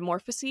Ovid's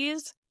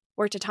Metamorphoses,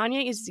 where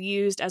Titania is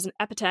used as an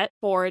epithet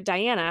for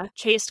Diana,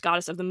 chaste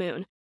goddess of the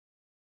moon.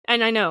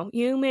 And I know,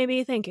 you may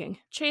be thinking,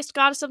 chaste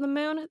goddess of the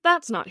moon?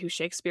 That's not who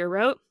Shakespeare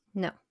wrote.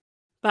 No.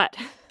 But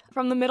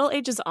from the Middle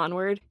Ages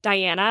onward,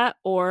 Diana,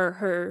 or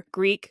her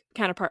Greek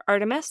counterpart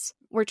Artemis,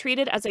 were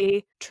treated as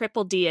a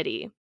triple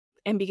deity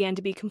and began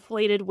to be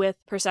conflated with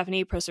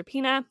Persephone,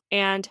 Proserpina,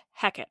 and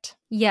Hecate.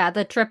 Yeah,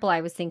 the triple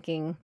I was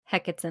thinking,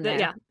 Hecate's in there.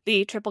 Yeah,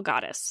 the triple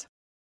goddess.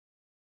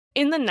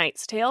 In The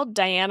Knight's Tale,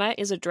 Diana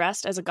is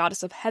addressed as a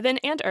goddess of heaven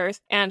and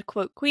earth and,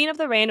 quote, queen of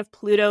the reign of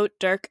Pluto,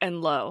 Dirk,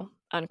 and Lo,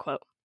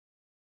 unquote.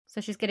 So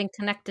she's getting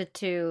connected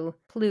to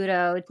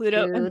Pluto and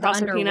the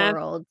Proserpina.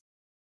 underworld.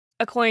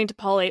 According to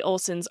Paul A.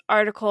 Olson's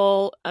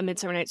article, A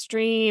Midsummer Night's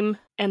Dream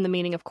and the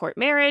Meaning of Court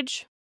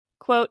Marriage,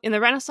 quote, in the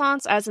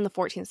Renaissance, as in the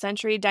 14th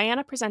century,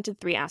 Diana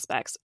presented three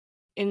aspects.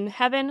 In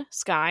heaven,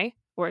 sky,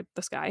 or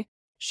the sky,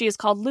 she is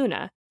called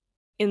Luna.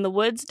 In the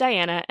woods,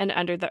 Diana, and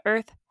under the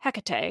earth,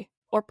 Hecate,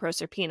 or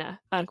Proserpina,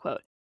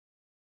 unquote.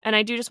 And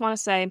I do just want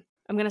to say,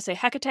 I'm going to say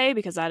Hecate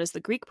because that is the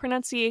Greek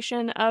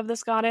pronunciation of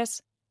this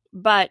goddess,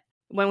 but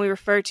when we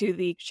refer to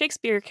the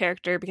Shakespeare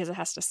character, because it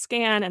has to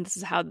scan, and this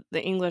is how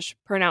the English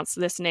pronounce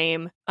this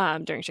name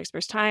during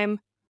Shakespeare's time,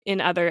 in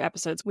other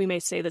episodes, we may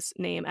say this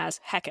name as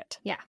Hecate.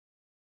 Yeah.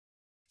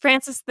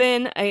 Francis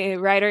Thynne, a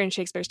writer in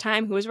Shakespeare's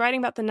time who was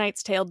writing about the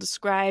Knight's Tale,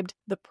 described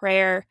the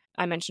prayer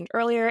I mentioned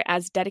earlier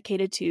as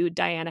dedicated to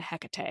Diana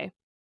Hecate.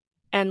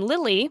 And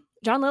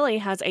John Lilly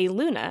has a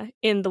Luna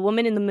in The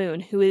Woman in the Moon,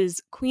 who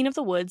is queen of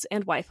the woods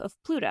and wife of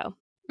Pluto.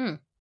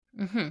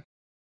 Mm-hmm.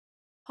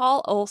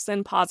 Paul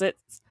Olson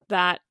posits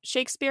that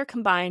Shakespeare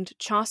combined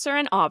Chaucer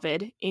and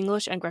Ovid,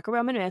 English and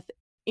Greco-Roman myth,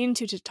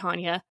 into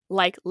Titania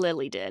like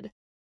Lilly did.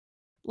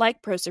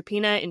 Like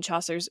Proserpina in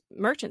Chaucer's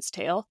Merchant's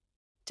Tale,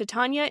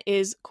 Titania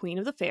is queen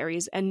of the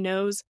fairies and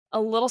knows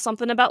a little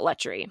something about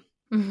lechery.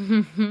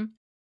 Mm-hmm.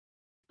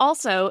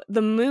 Also,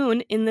 the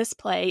moon in this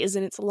play is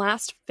in its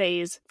last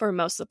phase for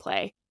most of the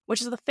play,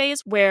 which is the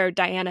phase where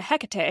Diana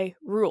Hecate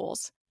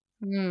rules.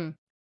 Mm.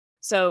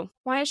 So,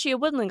 why is she a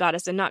woodland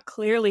goddess and not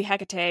clearly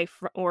Hecate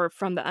or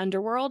from the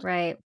underworld?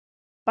 Right.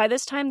 By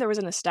this time, there was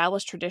an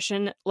established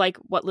tradition, like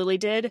what Lilly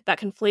did, that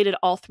conflated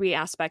all three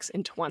aspects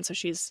into one, so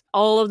she's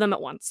all of them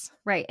at once.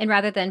 Right, and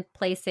rather than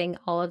placing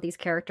all of these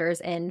characters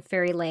in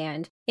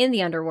fairyland in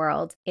the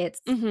underworld, it's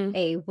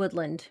a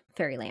woodland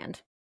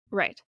fairyland.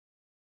 Right.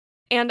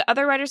 And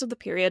other writers of the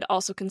period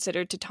also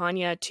considered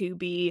Titania to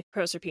be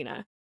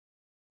Proserpina.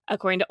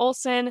 According to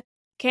Olson,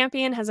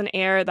 Campion has an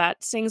air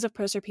that sings of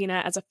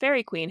Proserpina as a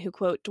fairy queen who,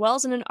 quote,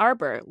 dwells in an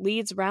arbor,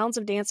 leads rounds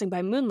of dancing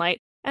by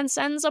moonlight, and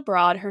sends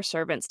abroad her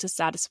servants to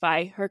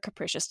satisfy her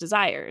capricious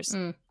desires.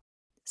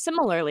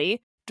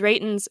 Similarly,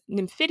 Drayton's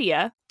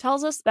Nymphidia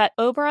tells us that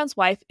Oberon's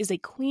wife is a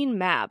Queen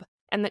Mab,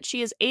 and that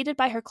she is aided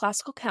by her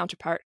classical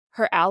counterpart,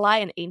 her ally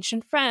and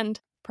ancient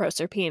friend,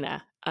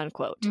 Proserpina,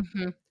 unquote.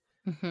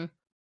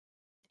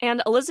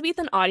 And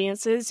Elizabethan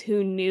audiences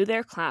who knew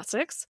their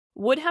classics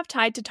would have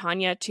tied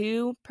Titania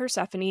to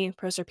Persephone,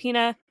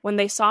 Proserpina, when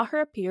they saw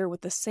her appear with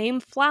the same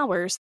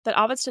flowers that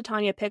Ovid's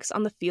Titania picks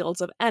on the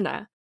fields of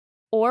Enna,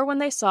 or when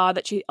they saw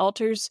that she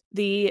alters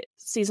the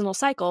seasonal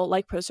cycle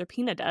like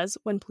Proserpina does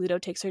when Pluto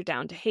takes her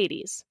down to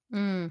Hades.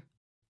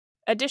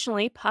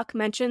 Additionally, Puck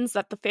mentions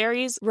that the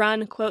fairies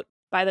run, quote,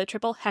 by the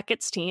triple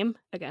Hecate's team.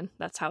 Again,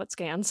 that's how it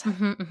scans.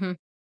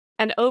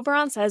 And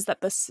Oberon says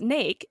that the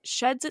snake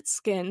sheds its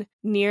skin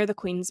near the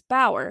queen's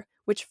bower,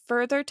 which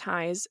further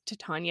ties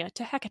Titania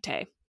to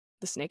Hecate.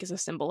 The snake is a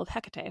symbol of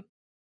Hecate.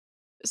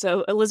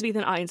 So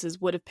Elizabethan audiences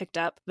would have picked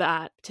up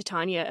that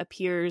Titania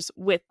appears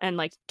with and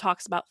like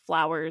talks about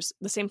flowers,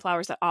 the same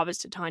flowers that Ovid's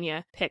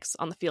Titania picks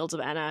on the fields of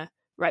Enna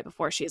right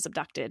before she is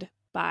abducted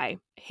by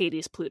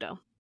Hades Pluto.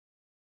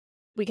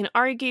 We can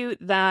argue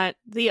that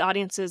the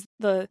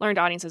learned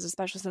audiences,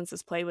 especially since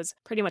this play was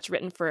pretty much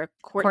written for a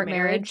court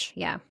marriage,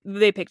 yeah,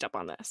 they picked up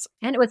on this.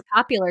 And it was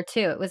popular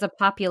too. It was a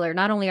popular,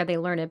 not only are they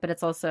learned, but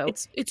it's also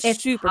it's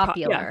super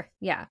popular.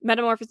 Yeah.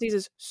 Metamorphoses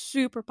is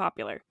super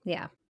popular.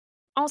 Yeah.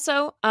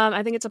 Also,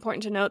 I think it's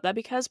important to note that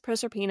because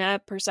Proserpina,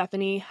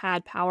 Persephone,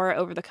 had power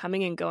over the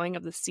coming and going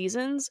of the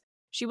seasons,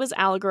 she was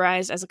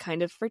allegorized as a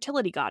kind of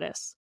fertility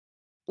goddess.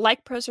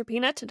 Like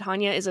Proserpina,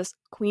 Titania is a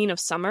queen of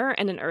summer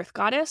and an earth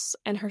goddess,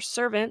 and her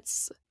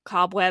servants,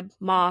 cobweb,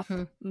 moth,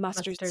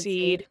 mustard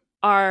seed,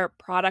 are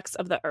products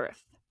of the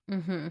earth.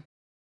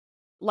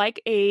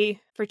 Like a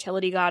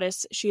fertility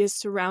goddess, she is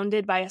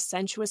surrounded by a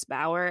sensuous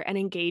bower and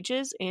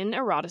engages in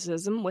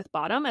eroticism with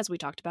Bottom, as we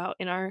talked about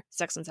in our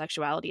sex and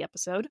sexuality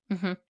episode.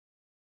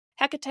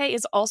 Hecate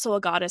is also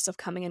a goddess of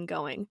coming and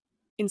going.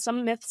 In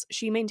some myths,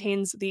 she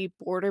maintains the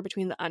border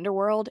between the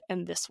underworld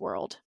and this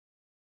world.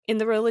 In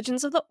the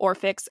religions of the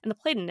Orphics and the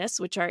Platonists,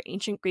 which are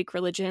ancient Greek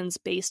religions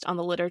based on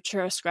the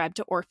literature ascribed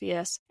to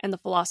Orpheus and the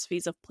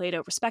philosophies of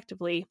Plato,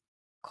 respectively,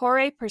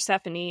 Kore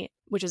Persephone,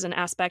 which is an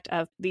aspect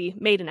of the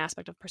maiden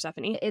aspect of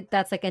Persephone.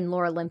 That's like in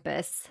Lore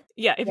Olympus.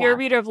 Yeah, if you're a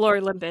reader of Lore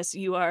Olympus,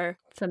 you are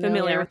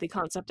familiar with the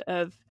concept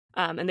of,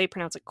 and they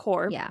pronounce it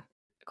Kore. Yeah.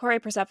 Kore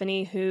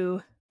Persephone,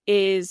 who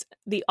is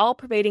the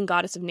all-pervading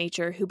goddess of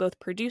nature who both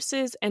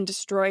produces and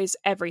destroys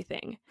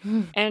everything.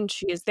 And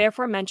she is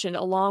therefore mentioned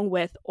along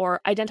with or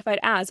identified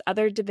as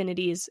other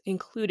divinities,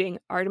 including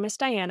Artemis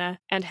Diana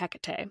and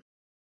Hecate.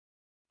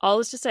 All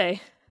is to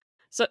say,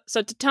 so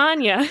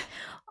Titania...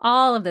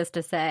 All of this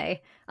to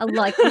say, a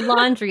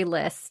laundry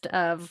list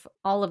of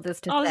all of this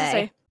to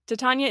say.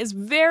 Titania is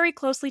very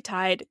closely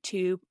tied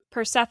to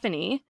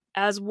Persephone,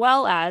 as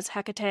well as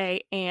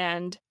Hecate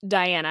and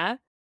Diana,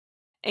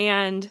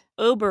 and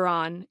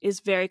Oberon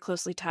is very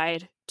closely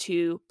tied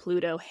to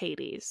Pluto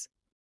Hades.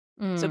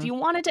 So if you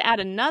wanted to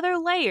add another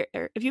layer,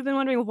 if you've been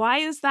wondering why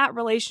is that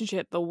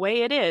relationship the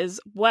way it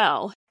is,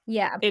 well,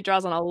 yeah, it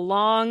draws on a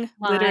long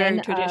literary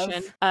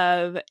tradition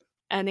of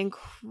an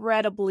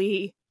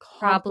incredibly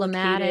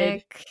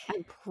problematic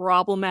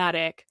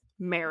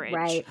marriage.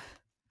 Right.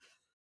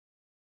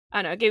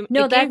 I don't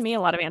know. It gave me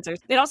a lot of answers.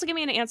 It also gave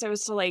me an answer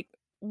as to like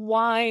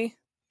why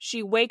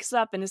she wakes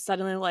up and is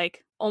suddenly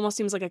like almost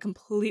seems like a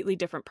completely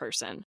different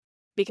person.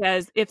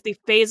 Because if the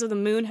phase of the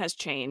moon has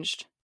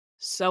changed,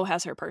 so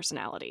has her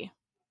personality.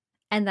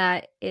 And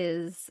that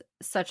is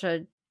such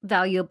a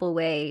valuable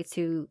way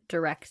to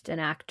direct an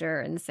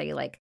actor and say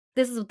like,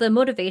 this is the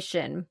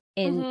motivation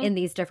in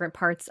these different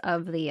parts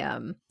of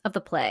the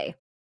play.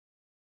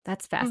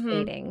 That's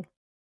fascinating.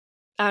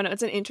 I don't know.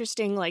 It's an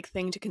interesting like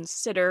thing to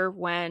consider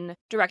when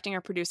directing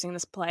or producing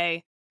this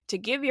play, to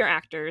give your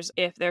actors,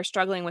 if they're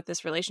struggling with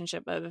this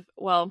relationship of,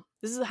 well,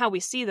 this is how we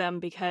see them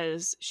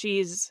because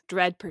she's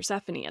dread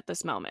Persephone at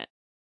this moment.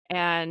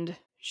 And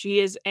she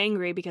is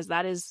angry because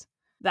that is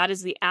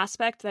the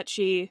aspect that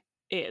she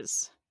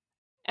is.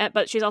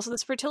 But she's also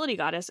this fertility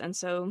goddess. And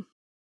so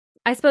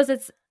I suppose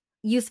it's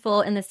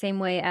useful in the same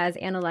way as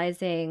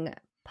analyzing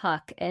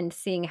Puck and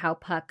seeing how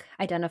Puck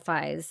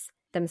identifies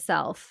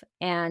themselves,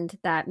 and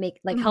that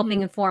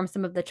helping inform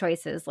some of the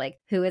choices, like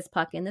who is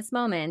Puck in this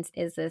moment?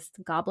 Is this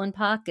Goblin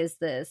Puck? Is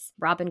this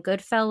Robin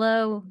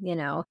Goodfellow?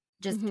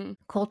 Just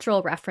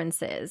cultural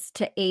references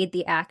to aid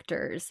the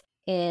actors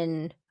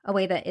in a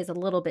way that is a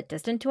little bit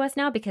distant to us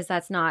now, because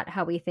that's not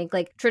how we think.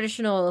 Like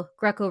traditional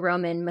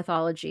Greco-Roman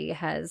mythology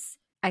has,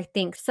 I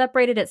think,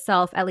 separated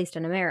itself, at least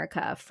in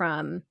America,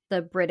 from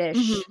the British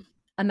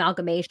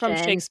amalgamation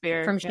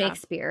from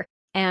Shakespeare.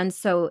 Yeah. And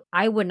so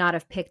I would not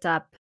have picked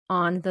up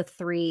on the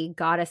three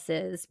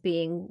goddesses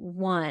being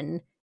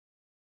one.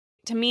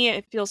 To me,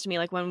 it feels to me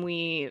like when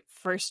we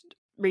first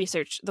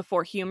research the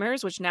four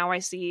humors, which now I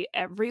see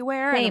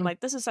everywhere. Same. And I'm like,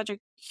 this is such a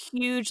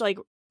huge, like,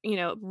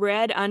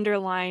 red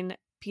underline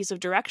piece of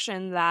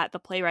direction that the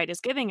playwright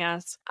is giving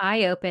us.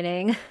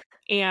 Eye-opening.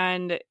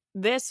 And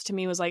this to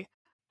me was like,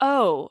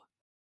 oh,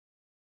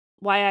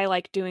 why I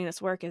like doing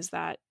this work is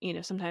that,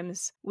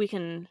 sometimes we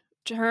can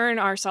turn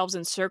ourselves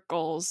in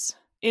circles,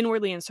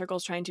 inwardly in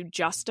circles, trying to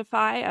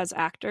justify as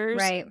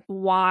actors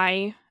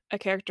why a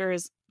character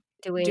is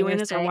doing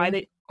this,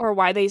 or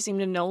why they seem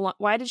to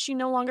why did she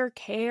no longer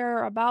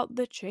care about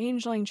the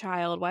changeling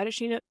child? Why does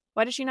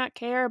she not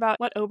care about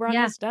what Oberon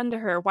has done to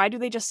her? Why do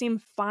they just seem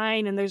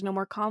fine and there's no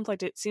more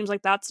conflict? It seems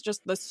like that's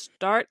just the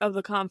start of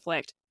the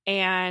conflict.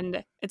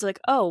 And it's like,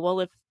 oh, well,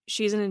 if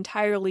she's an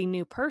entirely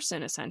new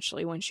person,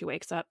 essentially, when she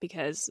wakes up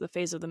because the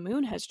phase of the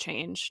moon has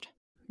changed.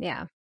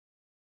 Yeah.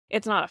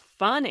 It's not a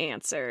fun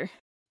answer,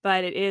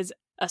 but it is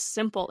a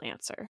simple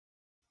answer.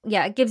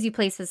 Yeah, it gives you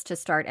places to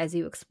start as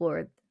you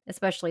explore,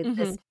 especially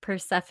this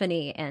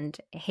Persephone and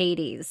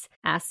Hades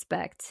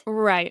aspect.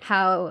 Right.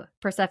 How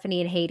Persephone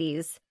and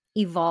Hades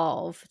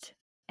evolved,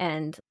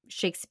 and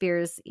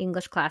Shakespeare's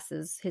English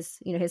classes, his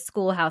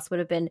schoolhouse would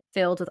have been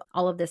filled with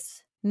all of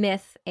this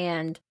myth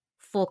and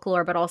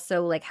folklore, but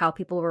also like how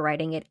people were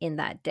writing it in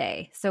that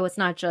day. So it's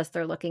not just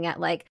they're looking at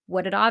like,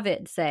 what did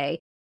Ovid say?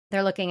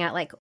 They're looking at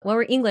like, what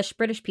were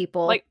British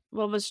people? Like,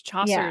 what was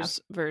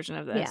Chaucer's version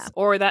of this? Yeah.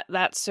 Or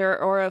that Sir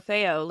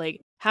Orfeo,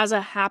 like, has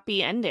a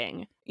happy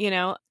ending.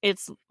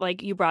 It's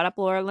like you brought up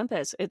Lore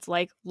Olympus. It's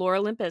like Lore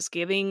Olympus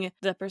giving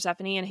the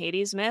Persephone and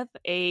Hades myth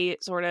a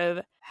sort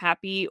of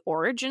happy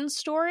origin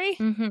story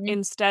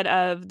instead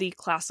of the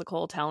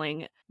classical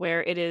telling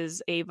where it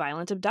is a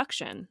violent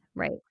abduction.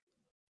 Right.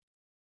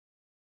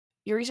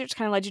 Your research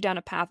kind of led you down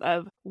a path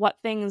of what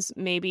things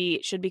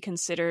maybe should be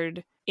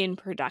considered in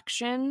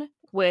production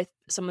with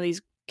some of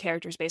these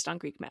characters based on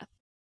Greek myth,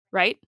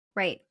 right?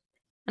 Right.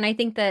 And I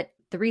think that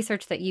the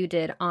research that you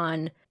did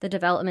on the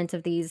development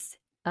of these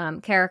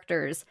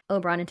characters,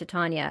 Oberon and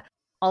Titania,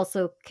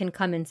 also can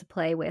come into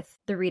play with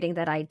the reading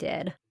that I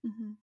did.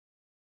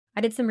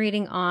 I did some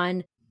reading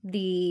on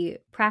the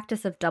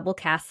practice of double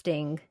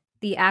casting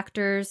the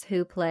actors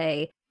who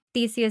play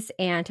Theseus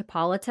and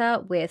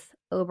Hippolyta with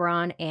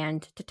Oberon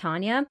and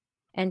Titania,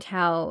 and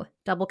how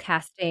double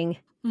casting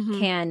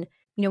can,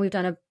 we've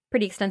done a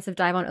pretty extensive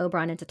dive on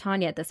Oberon and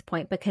Titania at this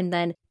point, but can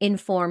then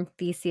inform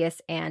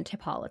Theseus and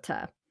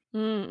Hippolyta.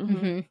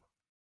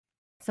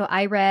 So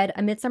I read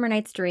A Midsummer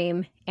Night's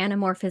Dream,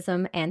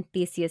 Anamorphism and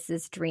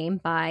Theseus's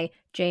Dream by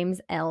James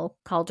L.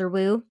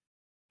 Calderwood.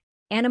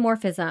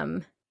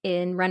 Anamorphism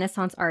in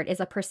Renaissance art is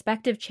a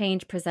perspective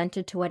change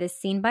presented to what is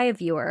seen by a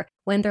viewer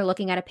when they're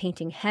looking at a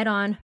painting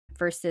head-on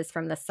versus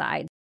from the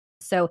side.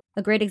 So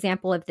a great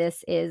example of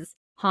this is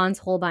Hans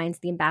Holbein's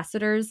The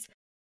Ambassadors.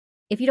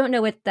 If you don't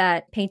know what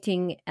that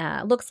painting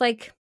looks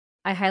like,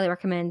 I highly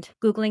recommend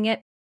Googling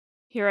it.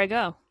 Here I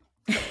go.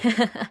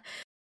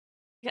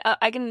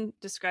 I can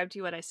describe to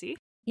you what I see.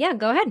 Yeah,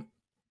 go ahead.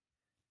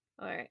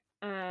 All right.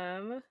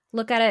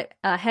 Look at it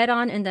head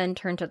on and then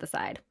turn to the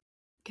side.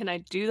 Can I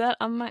do that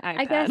on my iPad?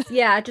 I guess,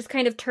 yeah. Just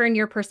kind of turn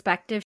your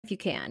perspective if you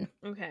can.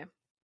 Okay.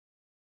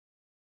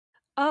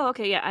 Oh,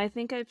 okay. Yeah, I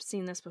think I've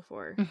seen this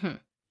before.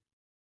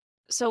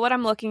 So what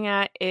I'm looking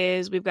at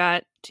is we've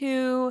got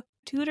two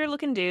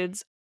Tudor-looking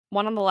dudes.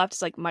 One on the left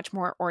is like much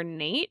more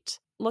ornate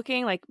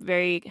looking, like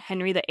very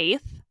Henry VIII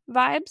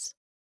vibes.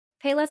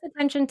 Pay less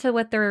attention to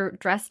what they're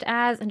dressed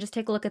as and just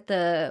take a look at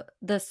the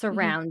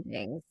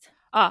surroundings.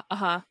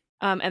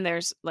 And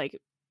there's like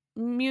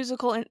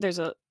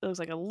it looks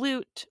like a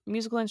lute,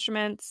 musical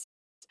instruments.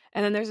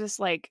 And then there's this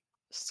like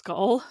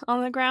skull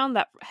on the ground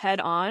that head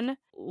on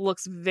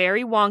looks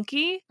very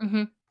wonky.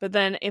 But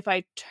then if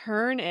I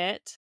turn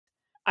it,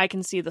 I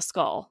can see the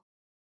skull.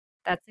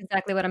 That's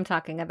exactly what I'm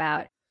talking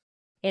about.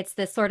 It's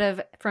this sort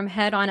of, from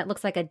head on, it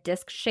looks like a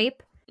disc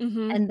shape.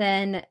 And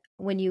then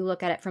when you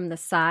look at it from the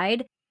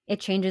side, it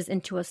changes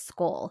into a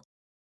skull.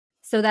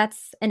 So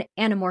that's an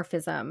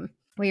anamorphism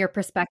where your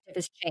perspective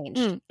is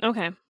changed.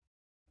 Okay.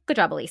 Good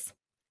job, Elise.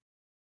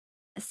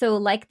 So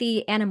like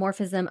the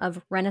anamorphism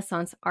of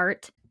Renaissance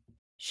art,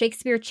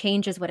 Shakespeare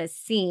changes what is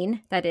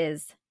seen, that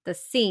is, the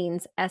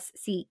scenes,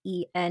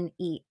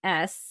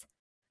 scenes,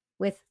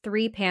 with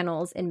 3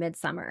 panels in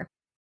Midsummer.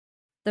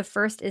 The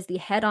first is the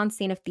head-on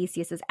scene of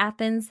Theseus's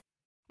Athens,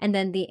 and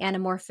then the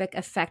anamorphic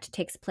effect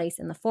takes place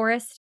in the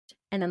forest,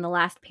 and then the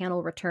last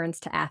panel returns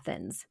to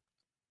Athens.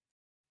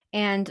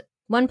 And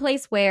one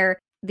place where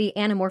the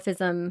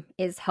anamorphism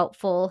is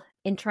helpful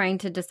in trying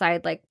to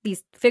decide,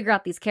 figure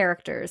out these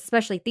characters,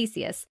 especially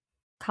Theseus,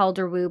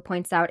 Calderwood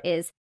points out,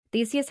 is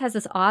Theseus has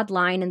this odd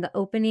line in the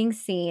opening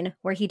scene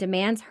where he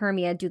demands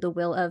Hermia do the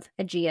will of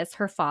Aegeus,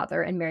 her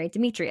father, and marry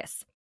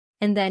Demetrius.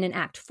 And then in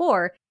Act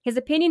 4, his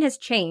opinion has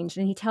changed,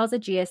 and he tells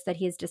Aegeus that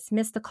he has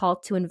dismissed the call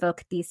to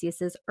invoke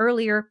Theseus's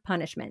earlier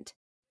punishment.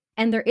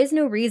 And there is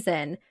no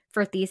reason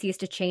for Theseus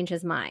to change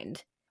his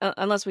mind.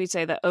 Unless we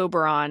say that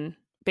Oberon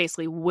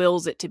basically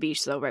wills it to be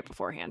so right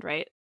beforehand,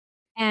 right?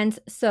 And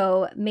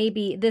so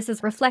maybe this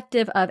is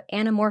reflective of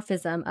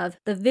anamorphism, of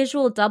the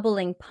visual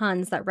doubling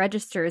puns that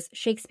registers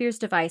Shakespeare's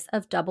device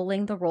of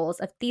doubling the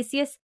roles of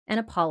Theseus and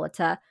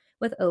Hippolyta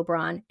with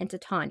Oberon and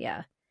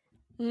Titania.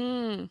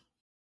 And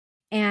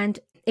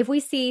if we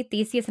see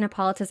Theseus and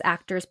Hippolyta's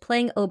actors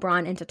playing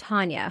Oberon and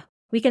Titania,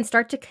 we can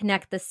start to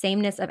connect the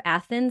sameness of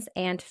Athens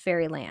and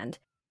fairyland.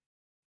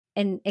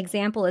 An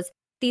example is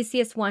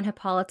Theseus won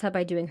Hippolyta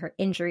by doing her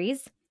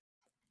injuries.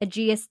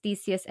 Aegeus,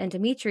 Theseus, and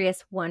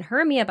Demetrius won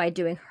Hermia by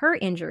doing her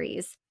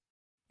injuries.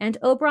 And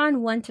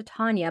Oberon won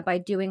Titania by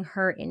doing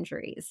her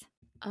injuries.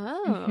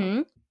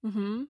 Oh.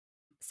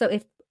 So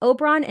if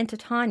Oberon and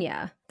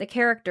Titania, the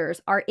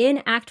characters, are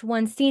in Act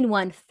 1, Scene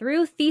 1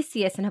 through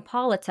Theseus and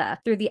Hippolyta,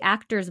 through the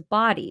actors'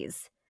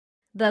 bodies,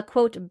 the,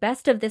 quote,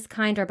 best of this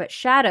kind are but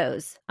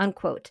shadows,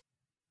 unquote,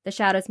 the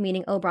shadows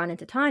meaning Oberon and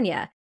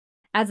Titania,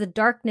 adds a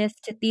darkness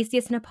to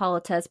Theseus and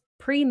Hippolyta's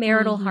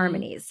premarital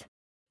harmonies.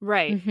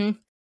 Right.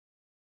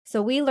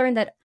 So we learned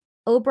that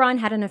Oberon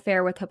had an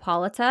affair with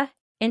Hippolyta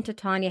and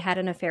Titania had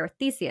an affair with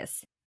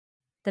Theseus.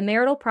 The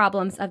marital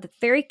problems of the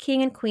fairy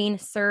king and queen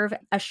serve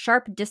a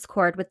sharp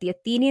discord with the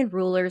Athenian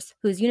rulers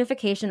whose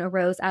unification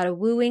arose out of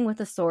wooing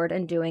with a sword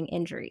and doing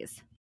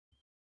injuries.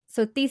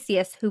 So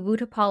Theseus, who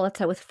wooed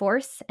Hippolyta with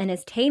force and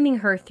is taming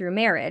her through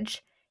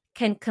marriage,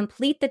 can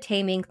complete the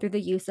taming through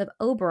the use of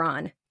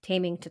Oberon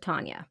taming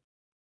Titania.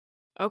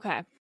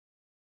 Okay.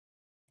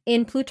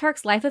 In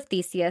Plutarch's Life of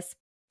Theseus,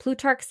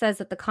 Plutarch says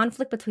that the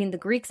conflict between the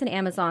Greeks and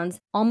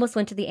Amazons almost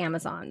went to the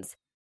Amazons.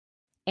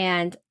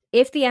 And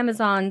if the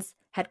Amazons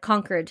had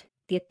conquered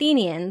the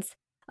Athenians,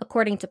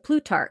 according to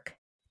Plutarch,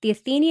 the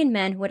Athenian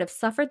men would have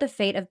suffered the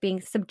fate of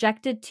being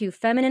subjected to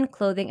feminine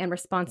clothing and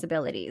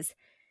responsibilities.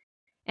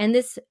 And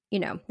this,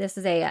 this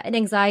is an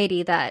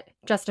anxiety that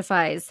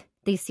justifies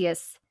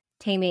Theseus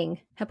taming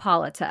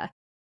Hippolyta.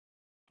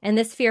 And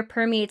this fear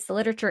permeates the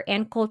literature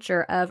and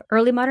culture of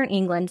early modern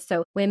England,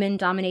 so women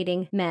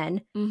dominating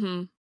men.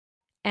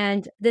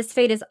 And this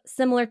fate is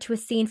similar to a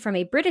scene from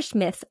a British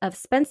myth of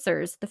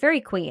Spenser's The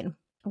Fairy Queen,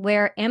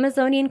 where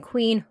Amazonian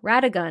queen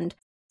Radegund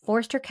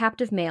forced her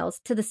captive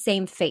males to the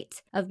same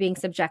fate of being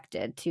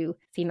subjected to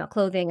female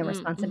clothing and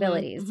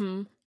responsibilities.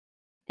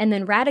 And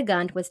then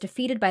Radegund was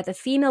defeated by the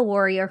female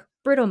warrior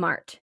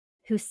Britomart,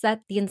 who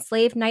set the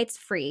enslaved knights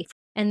free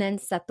and then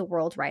set the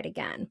world right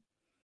again.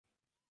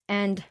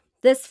 And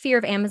this fear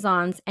of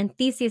Amazons and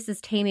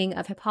Theseus's taming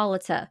of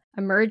Hippolyta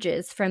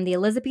emerges from the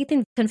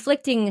Elizabethan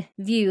conflicting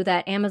view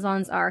that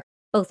Amazons are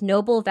both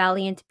noble,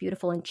 valiant,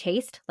 beautiful, and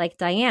chaste, like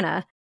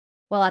Diana,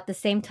 while at the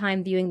same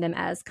time viewing them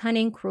as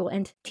cunning, cruel,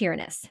 and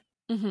tyrannous.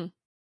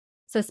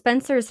 So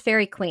Spenser's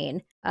Fairy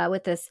Queen,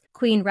 with this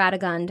Queen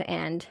Radegund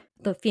and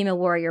the female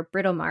warrior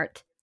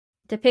Britomart,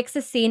 depicts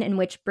a scene in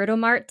which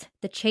Britomart,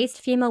 the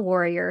chaste female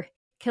warrior,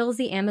 kills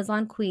the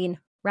Amazon queen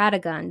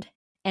Radegund,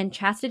 and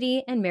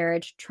chastity and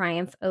marriage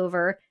triumph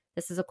over,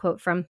 this is a quote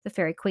from The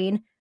Fairy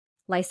Queen,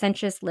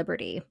 licentious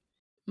liberty.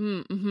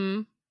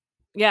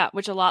 Yeah,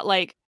 which a lot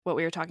like what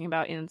we were talking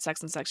about in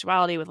Sex and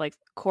Sexuality with like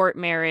court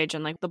marriage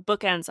and like the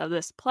bookends of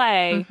this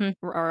play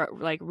are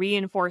like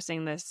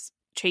reinforcing this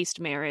chaste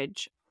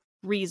marriage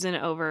reason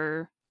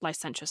over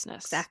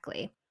licentiousness.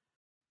 Exactly.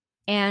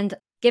 And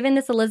given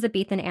this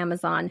Elizabethan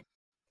Amazon,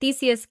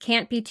 Theseus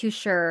can't be too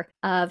sure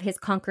of his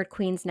conquered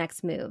queen's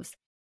next moves.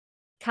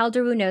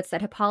 Calderwood notes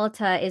that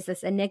Hippolyta is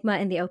this enigma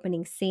in the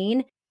opening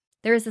scene.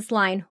 There is this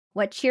line,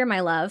 "What cheer, my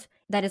love?"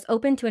 that is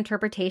open to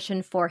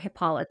interpretation for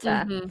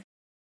Hippolyta.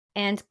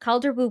 And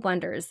Calderwood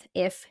wonders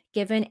if,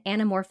 given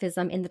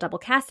anamorphism in the double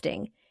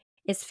casting,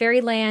 is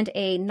fairyland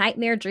a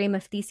nightmare dream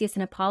of Theseus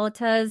and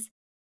Hippolyta's?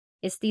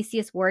 Is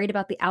Theseus worried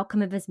about the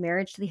outcome of his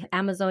marriage to the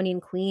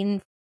Amazonian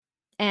queen?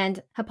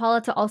 And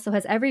Hippolyta also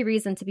has every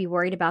reason to be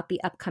worried about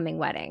the upcoming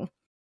wedding.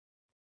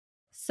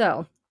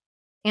 So,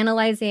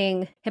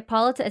 analyzing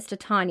Hippolyta as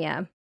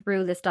Titania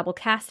through this double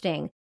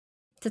casting,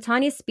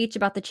 Titania's speech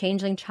about the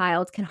changeling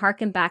child can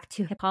harken back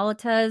to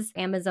Hippolyta's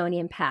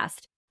Amazonian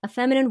past, a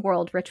feminine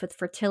world rich with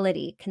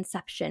fertility,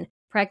 conception,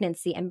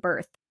 pregnancy, and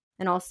birth.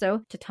 And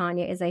also,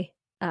 Titania is a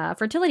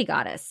fertility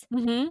goddess.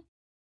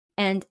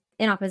 And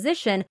in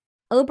opposition,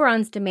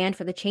 Oberon's demand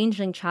for the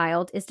changeling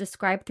child is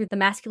described through the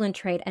masculine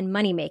trade and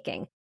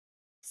money-making.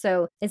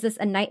 So, is this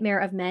a nightmare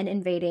of men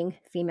invading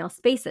female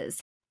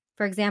spaces?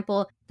 For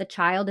example, the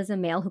child is a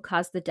male who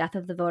caused the death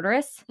of the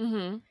votaress.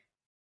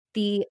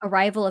 The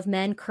arrival of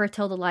men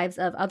curtail the lives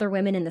of other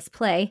women in this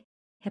play,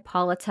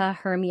 Hippolyta,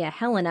 Hermia,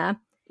 Helena.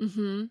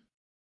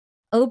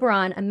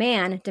 Oberon, a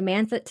man,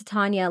 demands that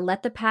Titania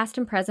let the past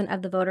and present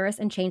of the votaress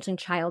and changeling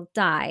child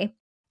die,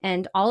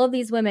 and all of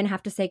these women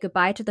have to say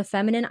goodbye to the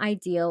feminine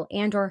ideal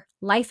and or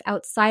life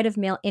outside of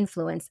male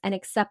influence and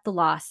accept the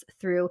loss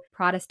through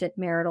Protestant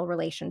marital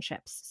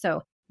relationships.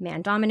 So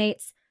man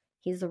dominates,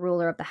 he's the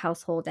ruler of the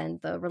household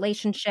and the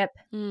relationship.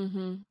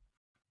 And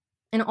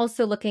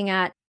also looking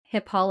at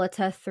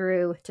Hippolyta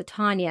through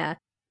Titania,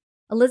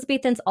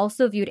 Elizabethans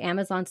also viewed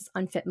Amazons as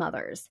unfit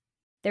mothers.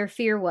 Their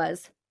fear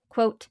was,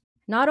 quote,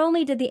 not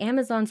only did the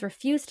Amazons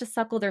refuse to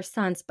suckle their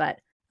sons, but,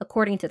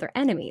 according to their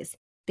enemies,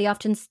 they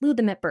often slew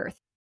them at birth.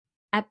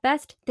 At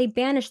best, they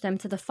banished them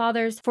to the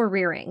fathers for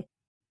rearing.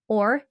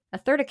 Or, a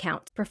third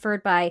account,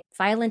 preferred by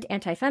violent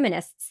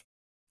anti-feminists,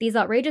 these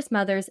outrageous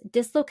mothers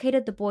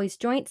dislocated the boys'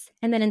 joints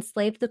and then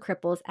enslaved the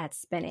cripples at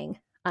spinning,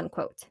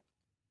 unquote.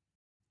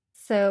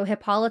 So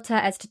Hippolyta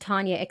as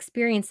Titania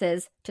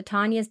experiences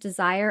Titania's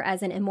desire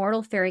as an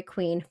immortal fairy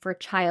queen for a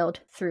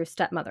child through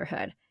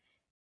stepmotherhood.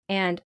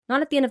 And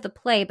not at the end of the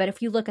play, but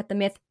if you look at the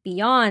myth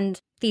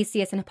beyond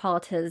Theseus and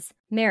Hippolyta's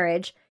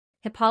marriage,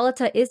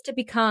 Hippolyta is to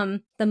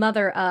become the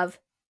mother of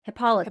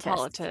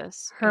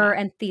Hippolytus, her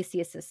and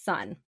Theseus'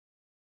 son.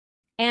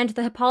 And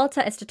the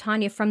Hippolyta as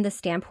Titania from the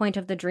standpoint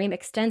of the dream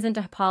extends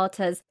into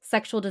Hippolyta's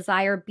sexual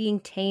desire being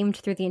tamed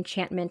through the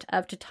enchantment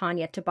of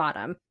Titania to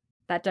bottom,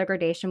 that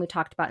degradation we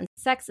talked about in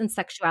sex and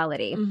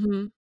sexuality.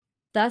 Mm-hmm.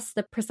 Thus,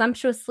 the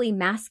presumptuously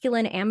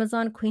masculine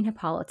Amazon Queen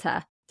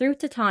Hippolyta, through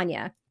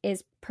Titania,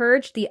 is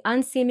purged the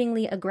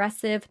unseemingly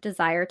aggressive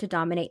desire to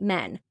dominate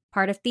men,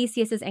 part of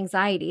Theseus's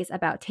anxieties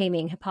about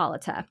taming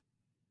Hippolyta.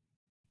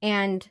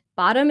 And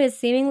Bottom is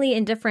seemingly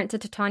indifferent to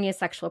Titania's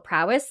sexual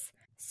prowess,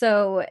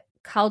 so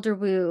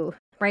Calderwood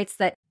writes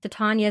that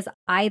Titania's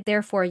 "I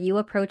therefore you"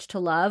 approach to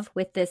love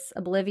with this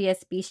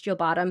oblivious bestial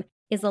Bottom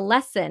is a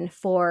lesson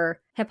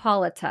for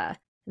Hippolyta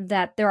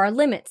that there are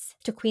limits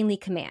to queenly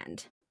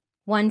command.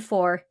 One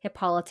for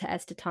Hippolyta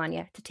as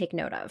Titania to take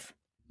note of.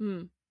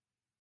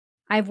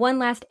 I have one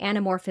last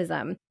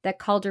anamorphism that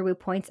Calderwood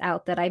points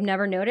out that I've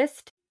never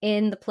noticed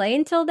in the play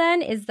until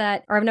then, is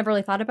that, or I've never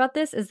really thought about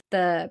this, is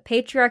the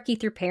patriarchy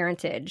through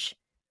parentage.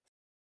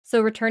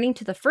 So returning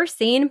to the first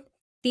scene,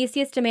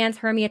 Theseus demands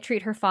Hermia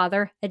treat her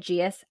father,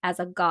 Aegeus, as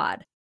a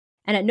god.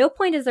 And at no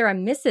point is there a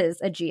Mrs.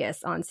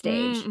 Aegeus on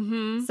stage.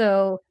 Mm-hmm.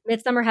 So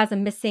Midsummer has a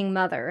missing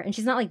mother, and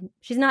she's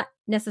not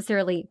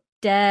necessarily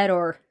dead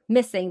or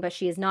missing, but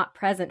she is not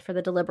present for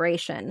the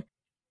deliberation.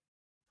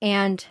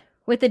 And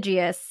with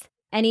Aegeus,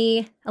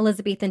 any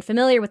Elizabethan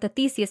familiar with the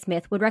Theseus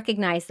myth would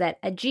recognize that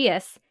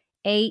Aegeus,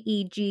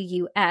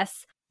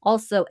 Aegeus,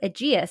 also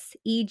Aegeus,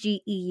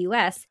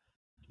 Egeus,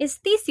 is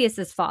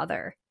Theseus's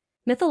father.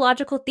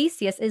 Mythological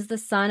Theseus is the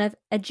son of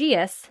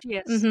Aegeus,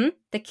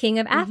 the king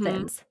of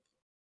Athens.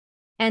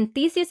 And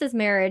Theseus's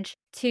marriage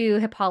to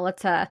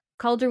Hippolyta,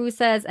 Calderwood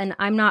says, and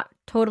I'm not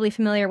totally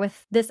familiar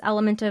with this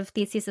element of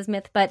Theseus's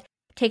myth, but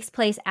takes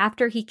place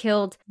after he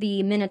killed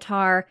the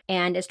Minotaur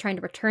and is trying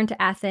to return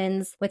to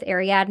Athens with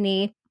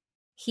Ariadne.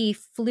 He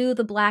flew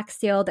the black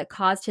sail that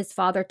caused his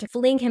father to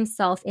fling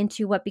himself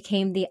into what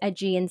became the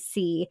Aegean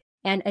Sea,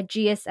 and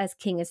Aegeus as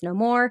king is no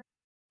more.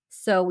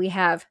 So we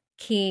have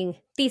King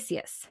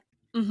Theseus.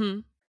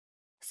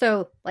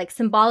 So,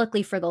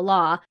 symbolically for the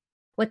law,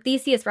 what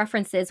Theseus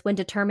references when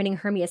determining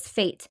Hermia's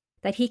fate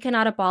that he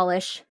cannot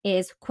abolish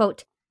is,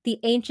 quote, the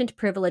ancient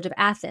privilege of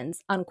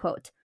Athens,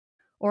 unquote,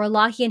 or a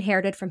law he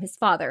inherited from his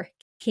father,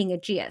 King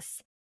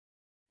Aegeus.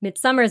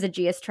 Midsummer's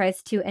Aegeus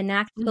tries to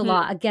enact the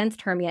law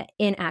against Hermia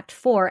in Act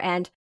 4,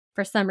 and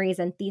for some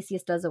reason,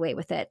 Theseus does away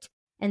with it.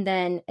 And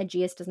then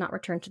Aegeus does not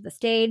return to the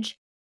stage.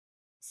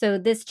 So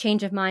this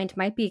change of mind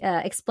might be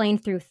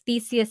explained through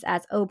Theseus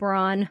as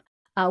Oberon.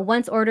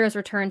 Once order is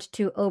returned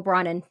to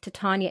Oberon and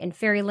Titania in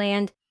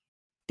Fairyland,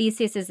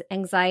 Theseus's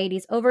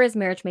anxieties over his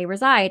marriage may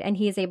reside, and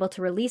he is able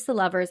to release the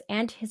lovers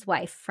and his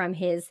wife from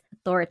his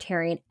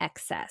authoritarian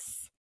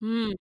excess.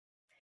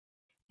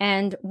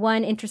 And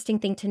one interesting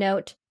thing to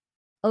note,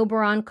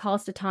 Oberon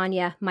calls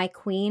Titania my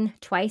queen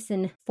twice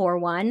in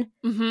 4-1.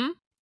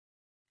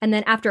 And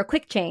then after a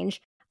quick change,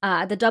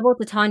 the double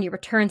Titania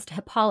returns to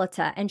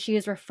Hippolyta, and she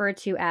is referred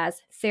to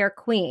as fair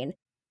queen,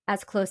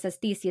 as close as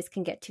Theseus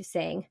can get to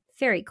saying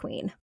fairy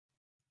queen.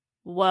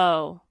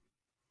 Whoa.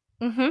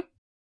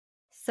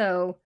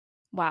 So,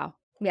 wow.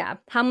 Yeah.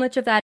 How much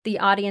of that the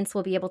audience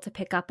will be able to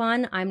pick up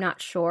on, I'm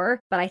not sure.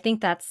 But I think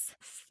that's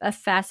a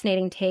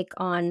fascinating take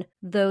on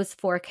those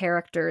 4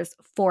 characters,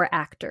 4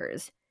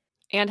 actors.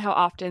 And how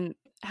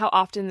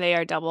often they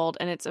are doubled.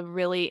 And it's a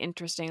really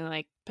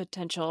interesting,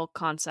 potential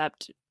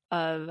concept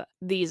of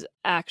these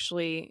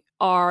actually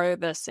are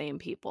the same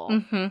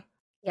people.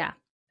 Yeah.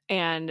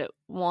 And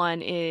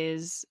one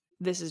is,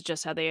 this is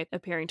just how they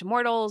appearing to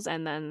mortals.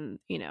 And then,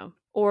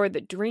 or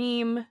the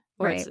dream,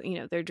 or it's,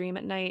 their dream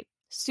at night.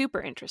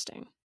 Super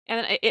interesting.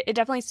 And it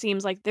definitely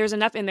seems like there's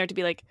enough in there to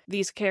be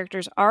these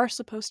characters are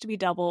supposed to be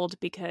doubled,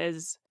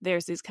 because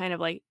there's these kind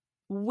of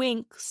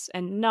winks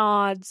and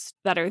nods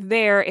that are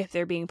there if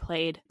they're being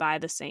played by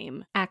the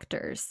same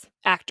actors.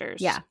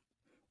 Yeah.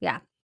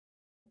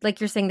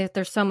 You're saying that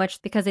there's so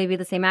much because they be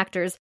the same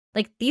actors.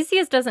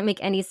 Theseus doesn't make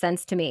any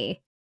sense to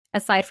me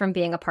aside from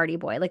being a party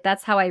boy.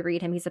 That's how I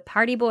read him. He's a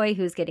party boy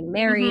who's getting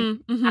married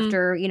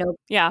after,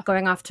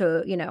 going off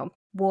to,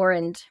 war.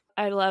 And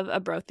I love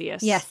Abrotheus.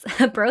 Yes,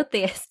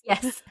 Abrotheus,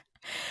 yes.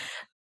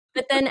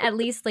 But then at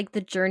least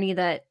the journey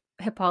that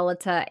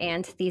Hippolyta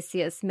and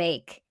Theseus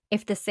make,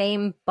 if the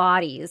same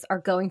bodies are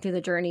going through the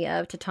journey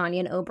of Titania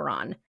and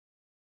Oberon,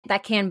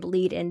 that can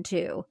bleed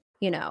into,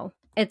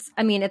 it's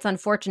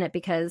unfortunate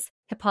because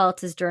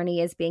Hippolyta's journey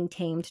is being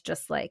tamed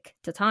just like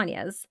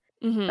Titania's.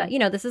 But,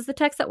 this is the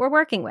text that we're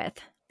working with.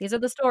 These are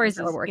the stories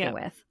that we're working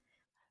with.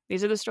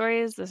 these are the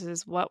stories. This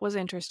is what was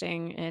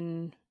interesting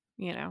in,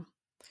 the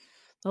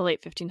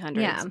late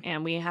 1500s. Yeah.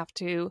 And we have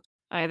to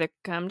either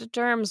come to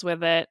terms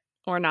with it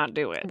or not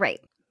do it.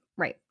 Right.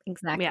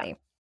 Exactly.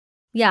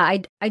 Yeah,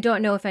 I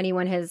don't know if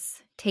anyone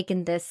has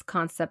taken this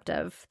concept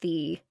of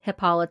the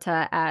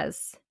Hippolyta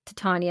as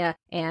Titania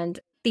and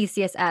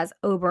Theseus as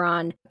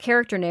Oberon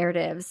character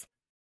narratives,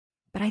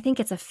 but I think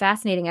it's a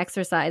fascinating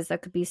exercise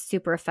that could be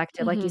super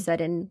effective, like you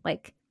said, in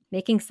like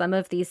making some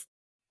of these,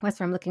 what's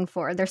what I'm looking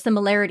for, their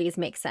similarities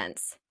make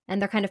sense and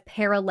their kind of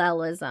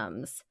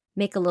parallelisms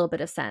make a little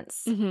bit of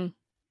sense.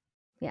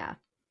 Yeah.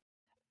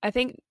 I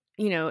think,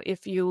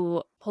 if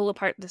you pull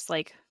apart this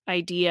like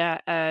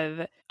idea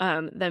of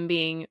them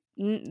being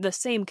the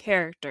same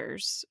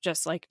characters,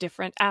 just like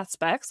different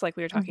aspects, like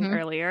we were talking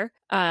earlier,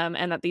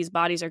 and that these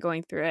bodies are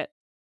going through it,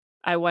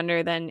 I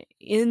wonder then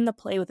in the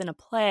play within a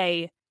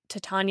play,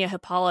 Titania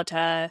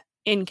Hippolyta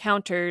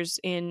encounters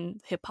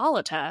in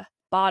Hippolyta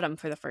Bottom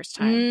for the first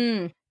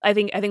time. I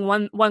think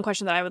one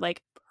question that I would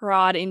like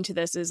prod into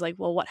this is like,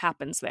 well, what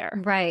happens there?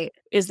 Right.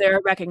 Is there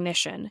a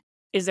recognition?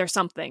 Is there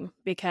something?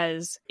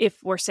 Because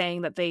if we're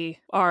saying that they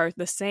are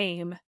the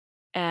same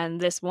and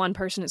this one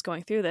person is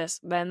going through this,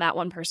 then that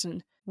one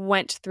person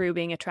went through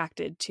being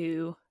attracted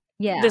to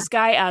this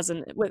guy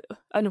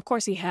and of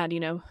course he had,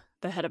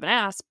 the head of an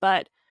ass,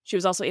 but she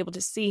was also able to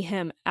see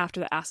him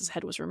after the ass's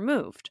head was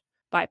removed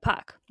by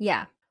Puck.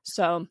 Yeah.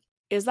 So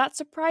is that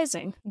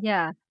surprising?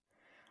 Yeah.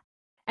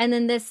 And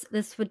then this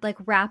would like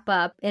wrap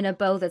up in a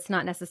bow that's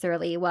not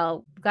necessarily,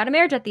 well, got a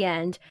marriage at the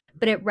end,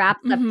 but it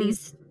wraps up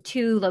these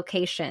two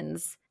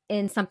locations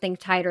in something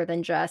tighter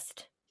than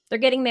just they're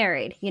getting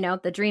married.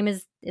 The dream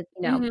is,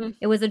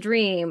 it was a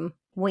dream,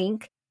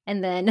 wink.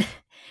 And then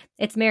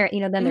it's marriage,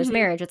 then there's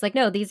marriage. It's like,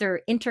 no, these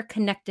are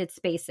interconnected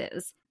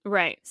spaces.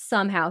 Right.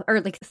 Somehow,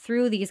 or like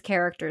through these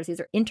characters, these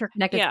are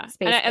interconnected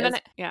spaces. And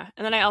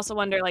then I also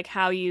wonder like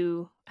how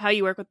you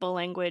work with the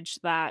language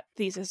that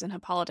Theseus and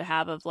Hippolyta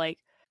have of like,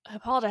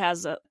 Hippolyta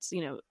has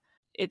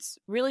it's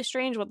really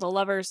strange what the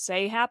lovers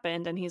say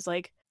happened, and he's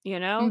like,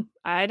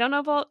 I don't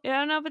know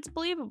if it's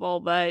believable,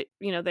 but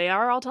they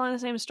are all telling the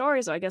same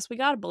story, so I guess we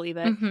gotta believe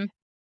it.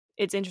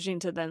 It's interesting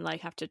to then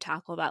like have to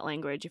tackle that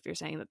language if you're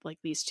saying that like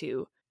these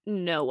two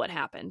know what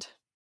happened,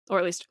 or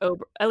at least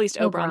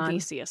Oberon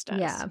Theseus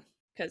does,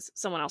 because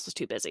someone else was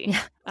too busy.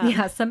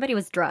 Somebody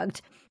was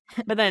drugged.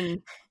 But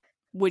then,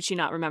 would she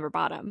not remember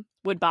Bottom?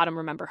 Would Bottom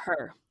remember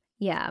her?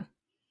 Yeah,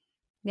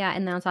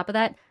 and then on top of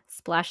that,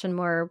 splash in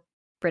more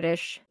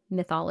British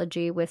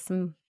mythology with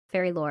some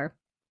fairy lore.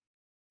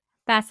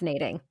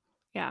 Fascinating.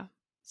 Yeah,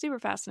 super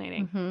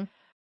fascinating.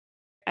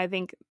 I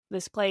think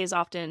this play is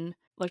often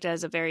looked at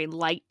as a very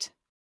light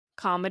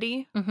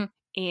comedy,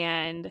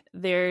 and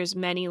there's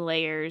many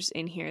layers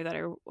in here that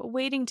are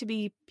waiting to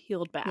be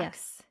peeled back.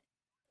 Yes.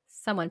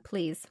 Someone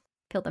please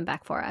peel them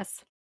back for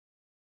us.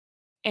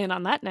 And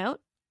on that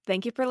note,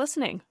 thank you for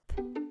listening.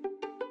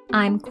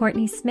 I'm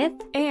Courtney Smith.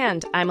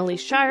 And I'm Elise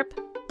Sharp.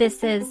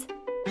 This is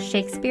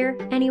Shakespeare,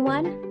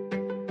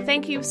 Anyone?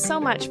 Thank you so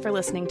much for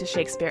listening to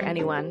Shakespeare,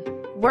 Anyone.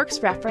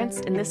 Works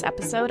referenced in this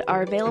episode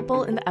are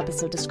available in the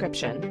episode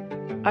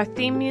description. Our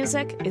theme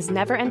music is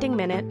Never Ending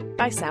Minute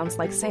by Sounds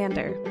Like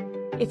Sander.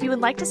 If you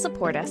would like to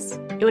support us,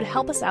 it would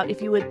help us out if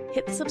you would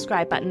hit the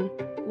subscribe button,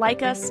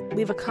 like us,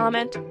 leave a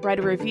comment, write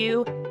a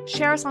review,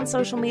 share us on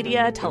social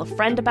media, tell a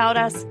friend about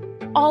us,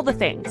 all the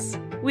things.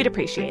 We'd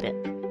appreciate it.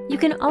 You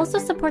can also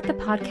support the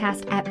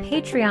podcast at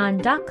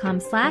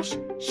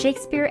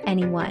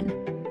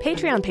patreon.com/ShakespeareAnyone.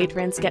 Patreon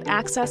patrons get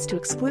access to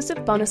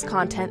exclusive bonus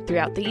content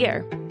throughout the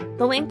year.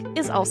 The link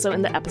is also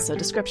in the episode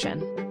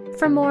description.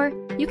 For more,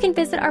 you can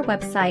visit our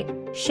website,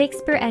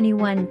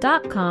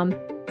 ShakespeareAnyone.com,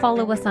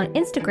 follow us on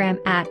Instagram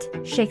at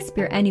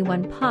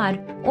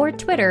ShakespeareAnyonePod, or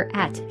Twitter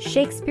at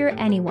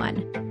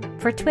ShakespeareAnyone.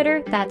 For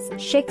Twitter, that's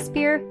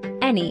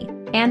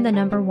ShakespeareAny and the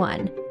number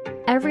 1.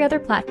 Every other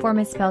platform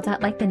is spelled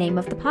out like the name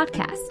of the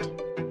podcast.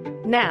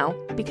 Now,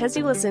 because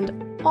you listened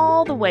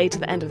all the way to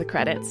the end of the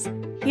credits,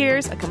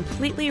 here's a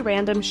completely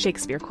random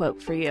Shakespeare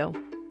quote for you.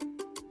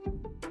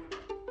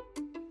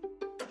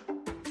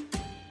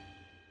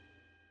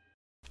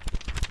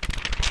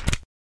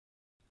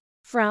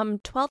 From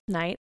Twelfth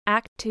Night,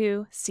 Act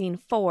 2, Scene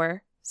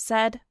 4,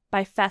 said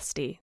by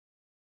Feste.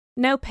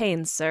 No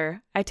pains,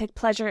 sir. I take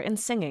pleasure in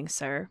singing,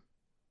 sir.